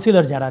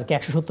কাউন্সিলর যারা আর কি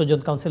 170 জন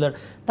কাউন্সিলর,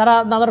 তারা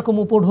নানা রকম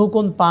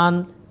উপঢৌকন পান।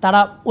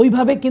 তারা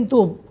ওইভাবে কিন্তু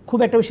খুব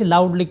একটা বেশি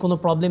লাউডলি কোনো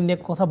প্রবলেম নিয়ে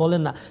কথা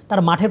বলেন না,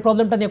 তারা মাঠের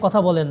প্রবলেমটা নিয়ে কথা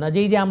বলেন না, যে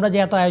এই যে আমরা যে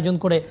এত আয়োজন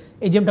করে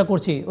এজিএমটা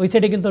করছি, ওই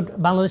সাইডে কিন্তু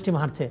বাংলাদেশ টিম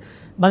হারছে,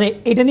 মানে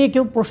এটা নিয়ে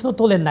কেউ প্রশ্ন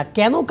তোলেন না।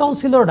 কেন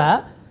কাউন্সিলররা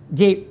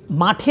যে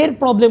মাঠের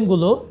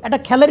প্রবলেমগুলো একটা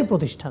খেলারই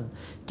প্রতিষ্ঠান,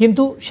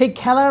 কিন্তু সেই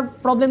খেলার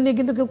প্রবলেম নিয়ে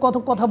কিন্তু কেউ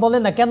কথা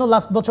বলেন না। কেন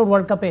লাস্ট বছর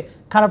ওয়ার্ল্ড কাপে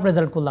খারাপ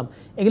রেজাল্ট করলাম,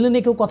 এগুলো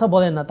নিয়ে কেউ কথা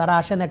বলেন না। তারা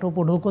আসেন, একটা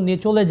উপঢৌকন নিয়ে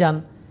চলে যান,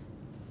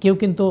 কেউ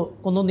কিন্তু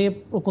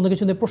কোনো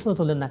কিছু নিয়ে প্রশ্ন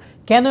তোলেন না।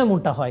 কেন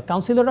এমনটা হয়?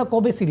 কাউন্সিলররা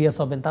কবে সিরিয়াস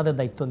হবেন তাদের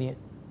দায়িত্ব নিয়ে?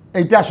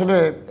 এইটা আসলে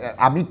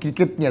আমি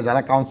ক্রিকেট নিয়ে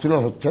যারা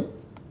কাউন্সিলর হচ্ছেন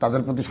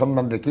তাদের প্রতি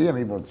সম্মান রেখেই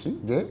আমি বলছি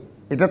যে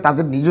এটা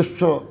তাদের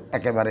নিজস্ব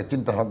একেবারে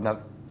চিন্তাভাবনার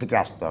থেকে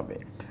আসতে হবে।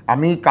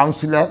 আমি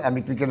কাউন্সিলর, আমি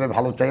ক্রিকেটের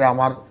ভালো চাই,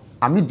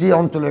 আমি যে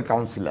অঞ্চলের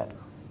কাউন্সিলর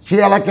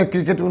সেই এলাকার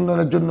ক্রিকেট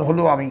উন্নয়নের জন্য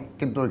হলেও আমি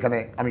কিন্তু এখানে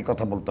আমি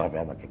কথা বলতে হবে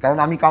আমাকে, কারণ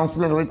আমি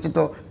কাউন্সিলর হয়েছি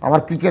তো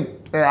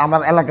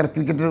আমার এলাকার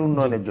ক্রিকেটের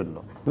উন্নয়নের জন্য।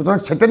 সুতরাং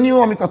সেটা নিয়েও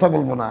আমি কথা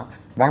বলবো না,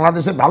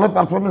 বাংলাদেশের ভালো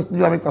পারফরমেন্স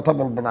নিয়েও আমি কথা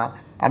বলবো না,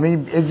 আমি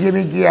এগিয়ে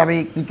গিয়ে আমি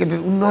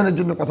ক্রিকেটের উন্নয়নের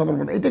জন্য কথা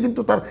বলবো না। এটা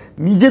কিন্তু তার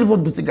নিজের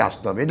মধ্য থেকে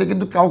আসতে হবে। এটা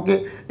কিন্তু কাউকে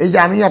এই যে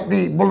আপনি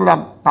বললাম,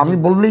 আমি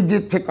বললেই যে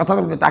সে কথা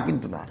বলবে তা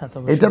কিন্তু না।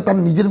 এটা তার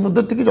নিজের মধ্য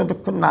থেকে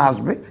যতক্ষণ না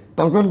আসবে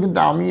ততক্ষণ কিন্তু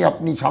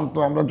আপনি শান্ত,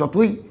 আমরা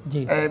যতই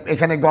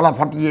এখানে গলা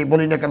ফাটিয়ে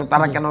বলি না কেন,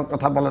 তারা কেন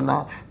কথা বলে না,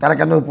 তারা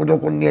কেন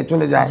উপঢৌকন নিয়ে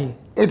চলে যায়,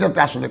 এটাতে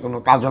আসলে কোনো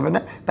কাজ হবে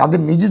না। তাদের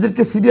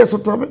নিজেদেরকে সিরিয়াস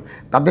হতে হবে,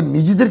 তাদের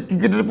নিজেদের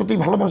ক্রিকেটের প্রতি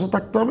ভালোবাসা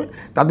থাকতে হবে,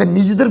 তাদের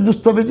নিজেদের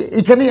বুঝতে হবে যে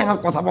এখানেই আমার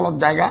কথা বলার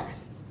জায়গা,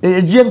 এই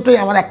এজিএমটাই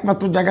আমার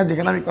একমাত্র জায়গা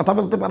যেখানে আমি কথা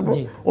বলতে পারবো,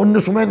 অন্য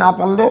সময় না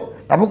পারলেও।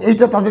 এবং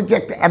এইটা তাদেরকে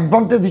একটা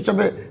অ্যাডভান্টেজ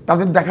হিসাবে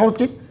তাদের দেখা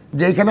উচিত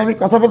যে এখানে আমি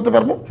কথা বলতে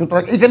পারবো,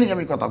 সুতরাং এখানেই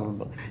আমি কথা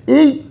বলবো।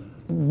 এই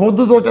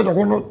বৌদ্ধতা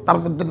যখন তার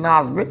মধ্যে না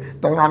আসবে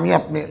তখন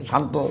আপনি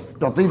শান্ত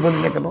যতই বলি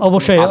না কেন।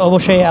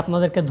 অবশ্যই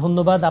আপনাদেরকে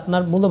ধন্যবাদ,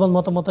 আপনার মূল্যবান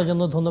মতামতের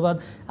জন্য ধন্যবাদ,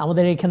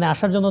 আমাদের এখানে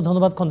আসার জন্য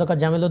ধন্যবাদ খন্দকার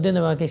জামিল উদ্দিন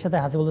এবং এর সাথে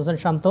হাসিবুল হোসেন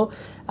শান্ত,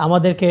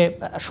 আমাদেরকে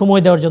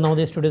সময় দেওয়ার জন্য,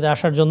 আমাদের স্টুডিওতে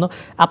আসার জন্য।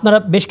 আপনারা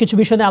বেশ কিছু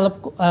বিষয় নিয়ে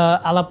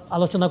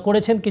আলোচনা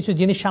করেছেন, কিছু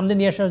জিনিস সামনে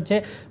নিয়ে আসা হচ্ছে।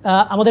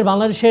 আমাদের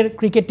বাংলাদেশের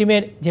ক্রিকেট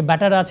টিমের যে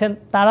ব্যাটাররা আছেন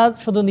তারা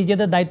শুধু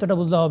নিজেদের দায়িত্বটা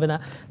বুঝলে হবে না,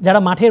 যারা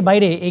মাঠের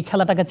বাইরে এই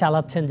খেলাটাকে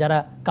চালাচ্ছেন, যারা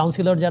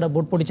কাউন্সিলর, যারা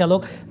বোর্ড পরিচালক,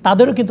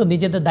 তাদেরও কিন্তু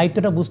নিজেদের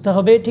দায়িত্বটা বুঝতে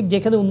হবে। ঠিক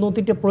যেখানে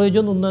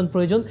উন্নয়ন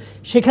প্রয়োজন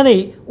সেখানেই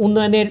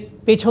উন্নয়নের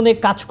পেছনে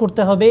কাজ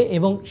করতে হবে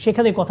এবং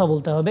সেখানে কথা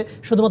বলতে হবে।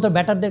 শুধুমাত্র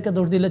ব্যাটারদেরকে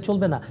দোষ দিলে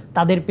চলবে না,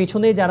 তাদের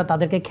পেছনে যারা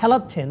তাদেরকে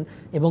খেলাচ্ছেন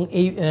এবং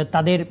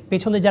তাদের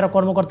পেছনে যারা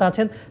কর্মকর্তা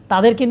আছেন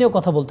তাদেরকে নিয়েও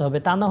কথা বলতে হবে।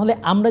 তা না হলে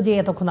আমরা যে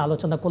এতক্ষণ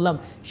আলোচনা করলাম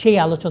সেই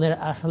আলোচনার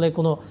আসলে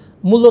কোনো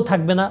মূল্য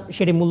থাকবে না,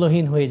 সেটি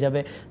মূল্যহীন হয়ে যাবে।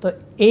 তো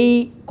এই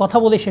কথা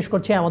বলে শেষ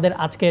করছি আমাদের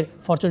আজকের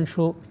ফরচুন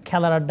শো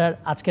খেলার আড্ডার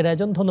আজকের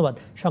আয়োজন। ধন্যবাদ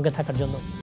সঙ্গে থাকার জন্য।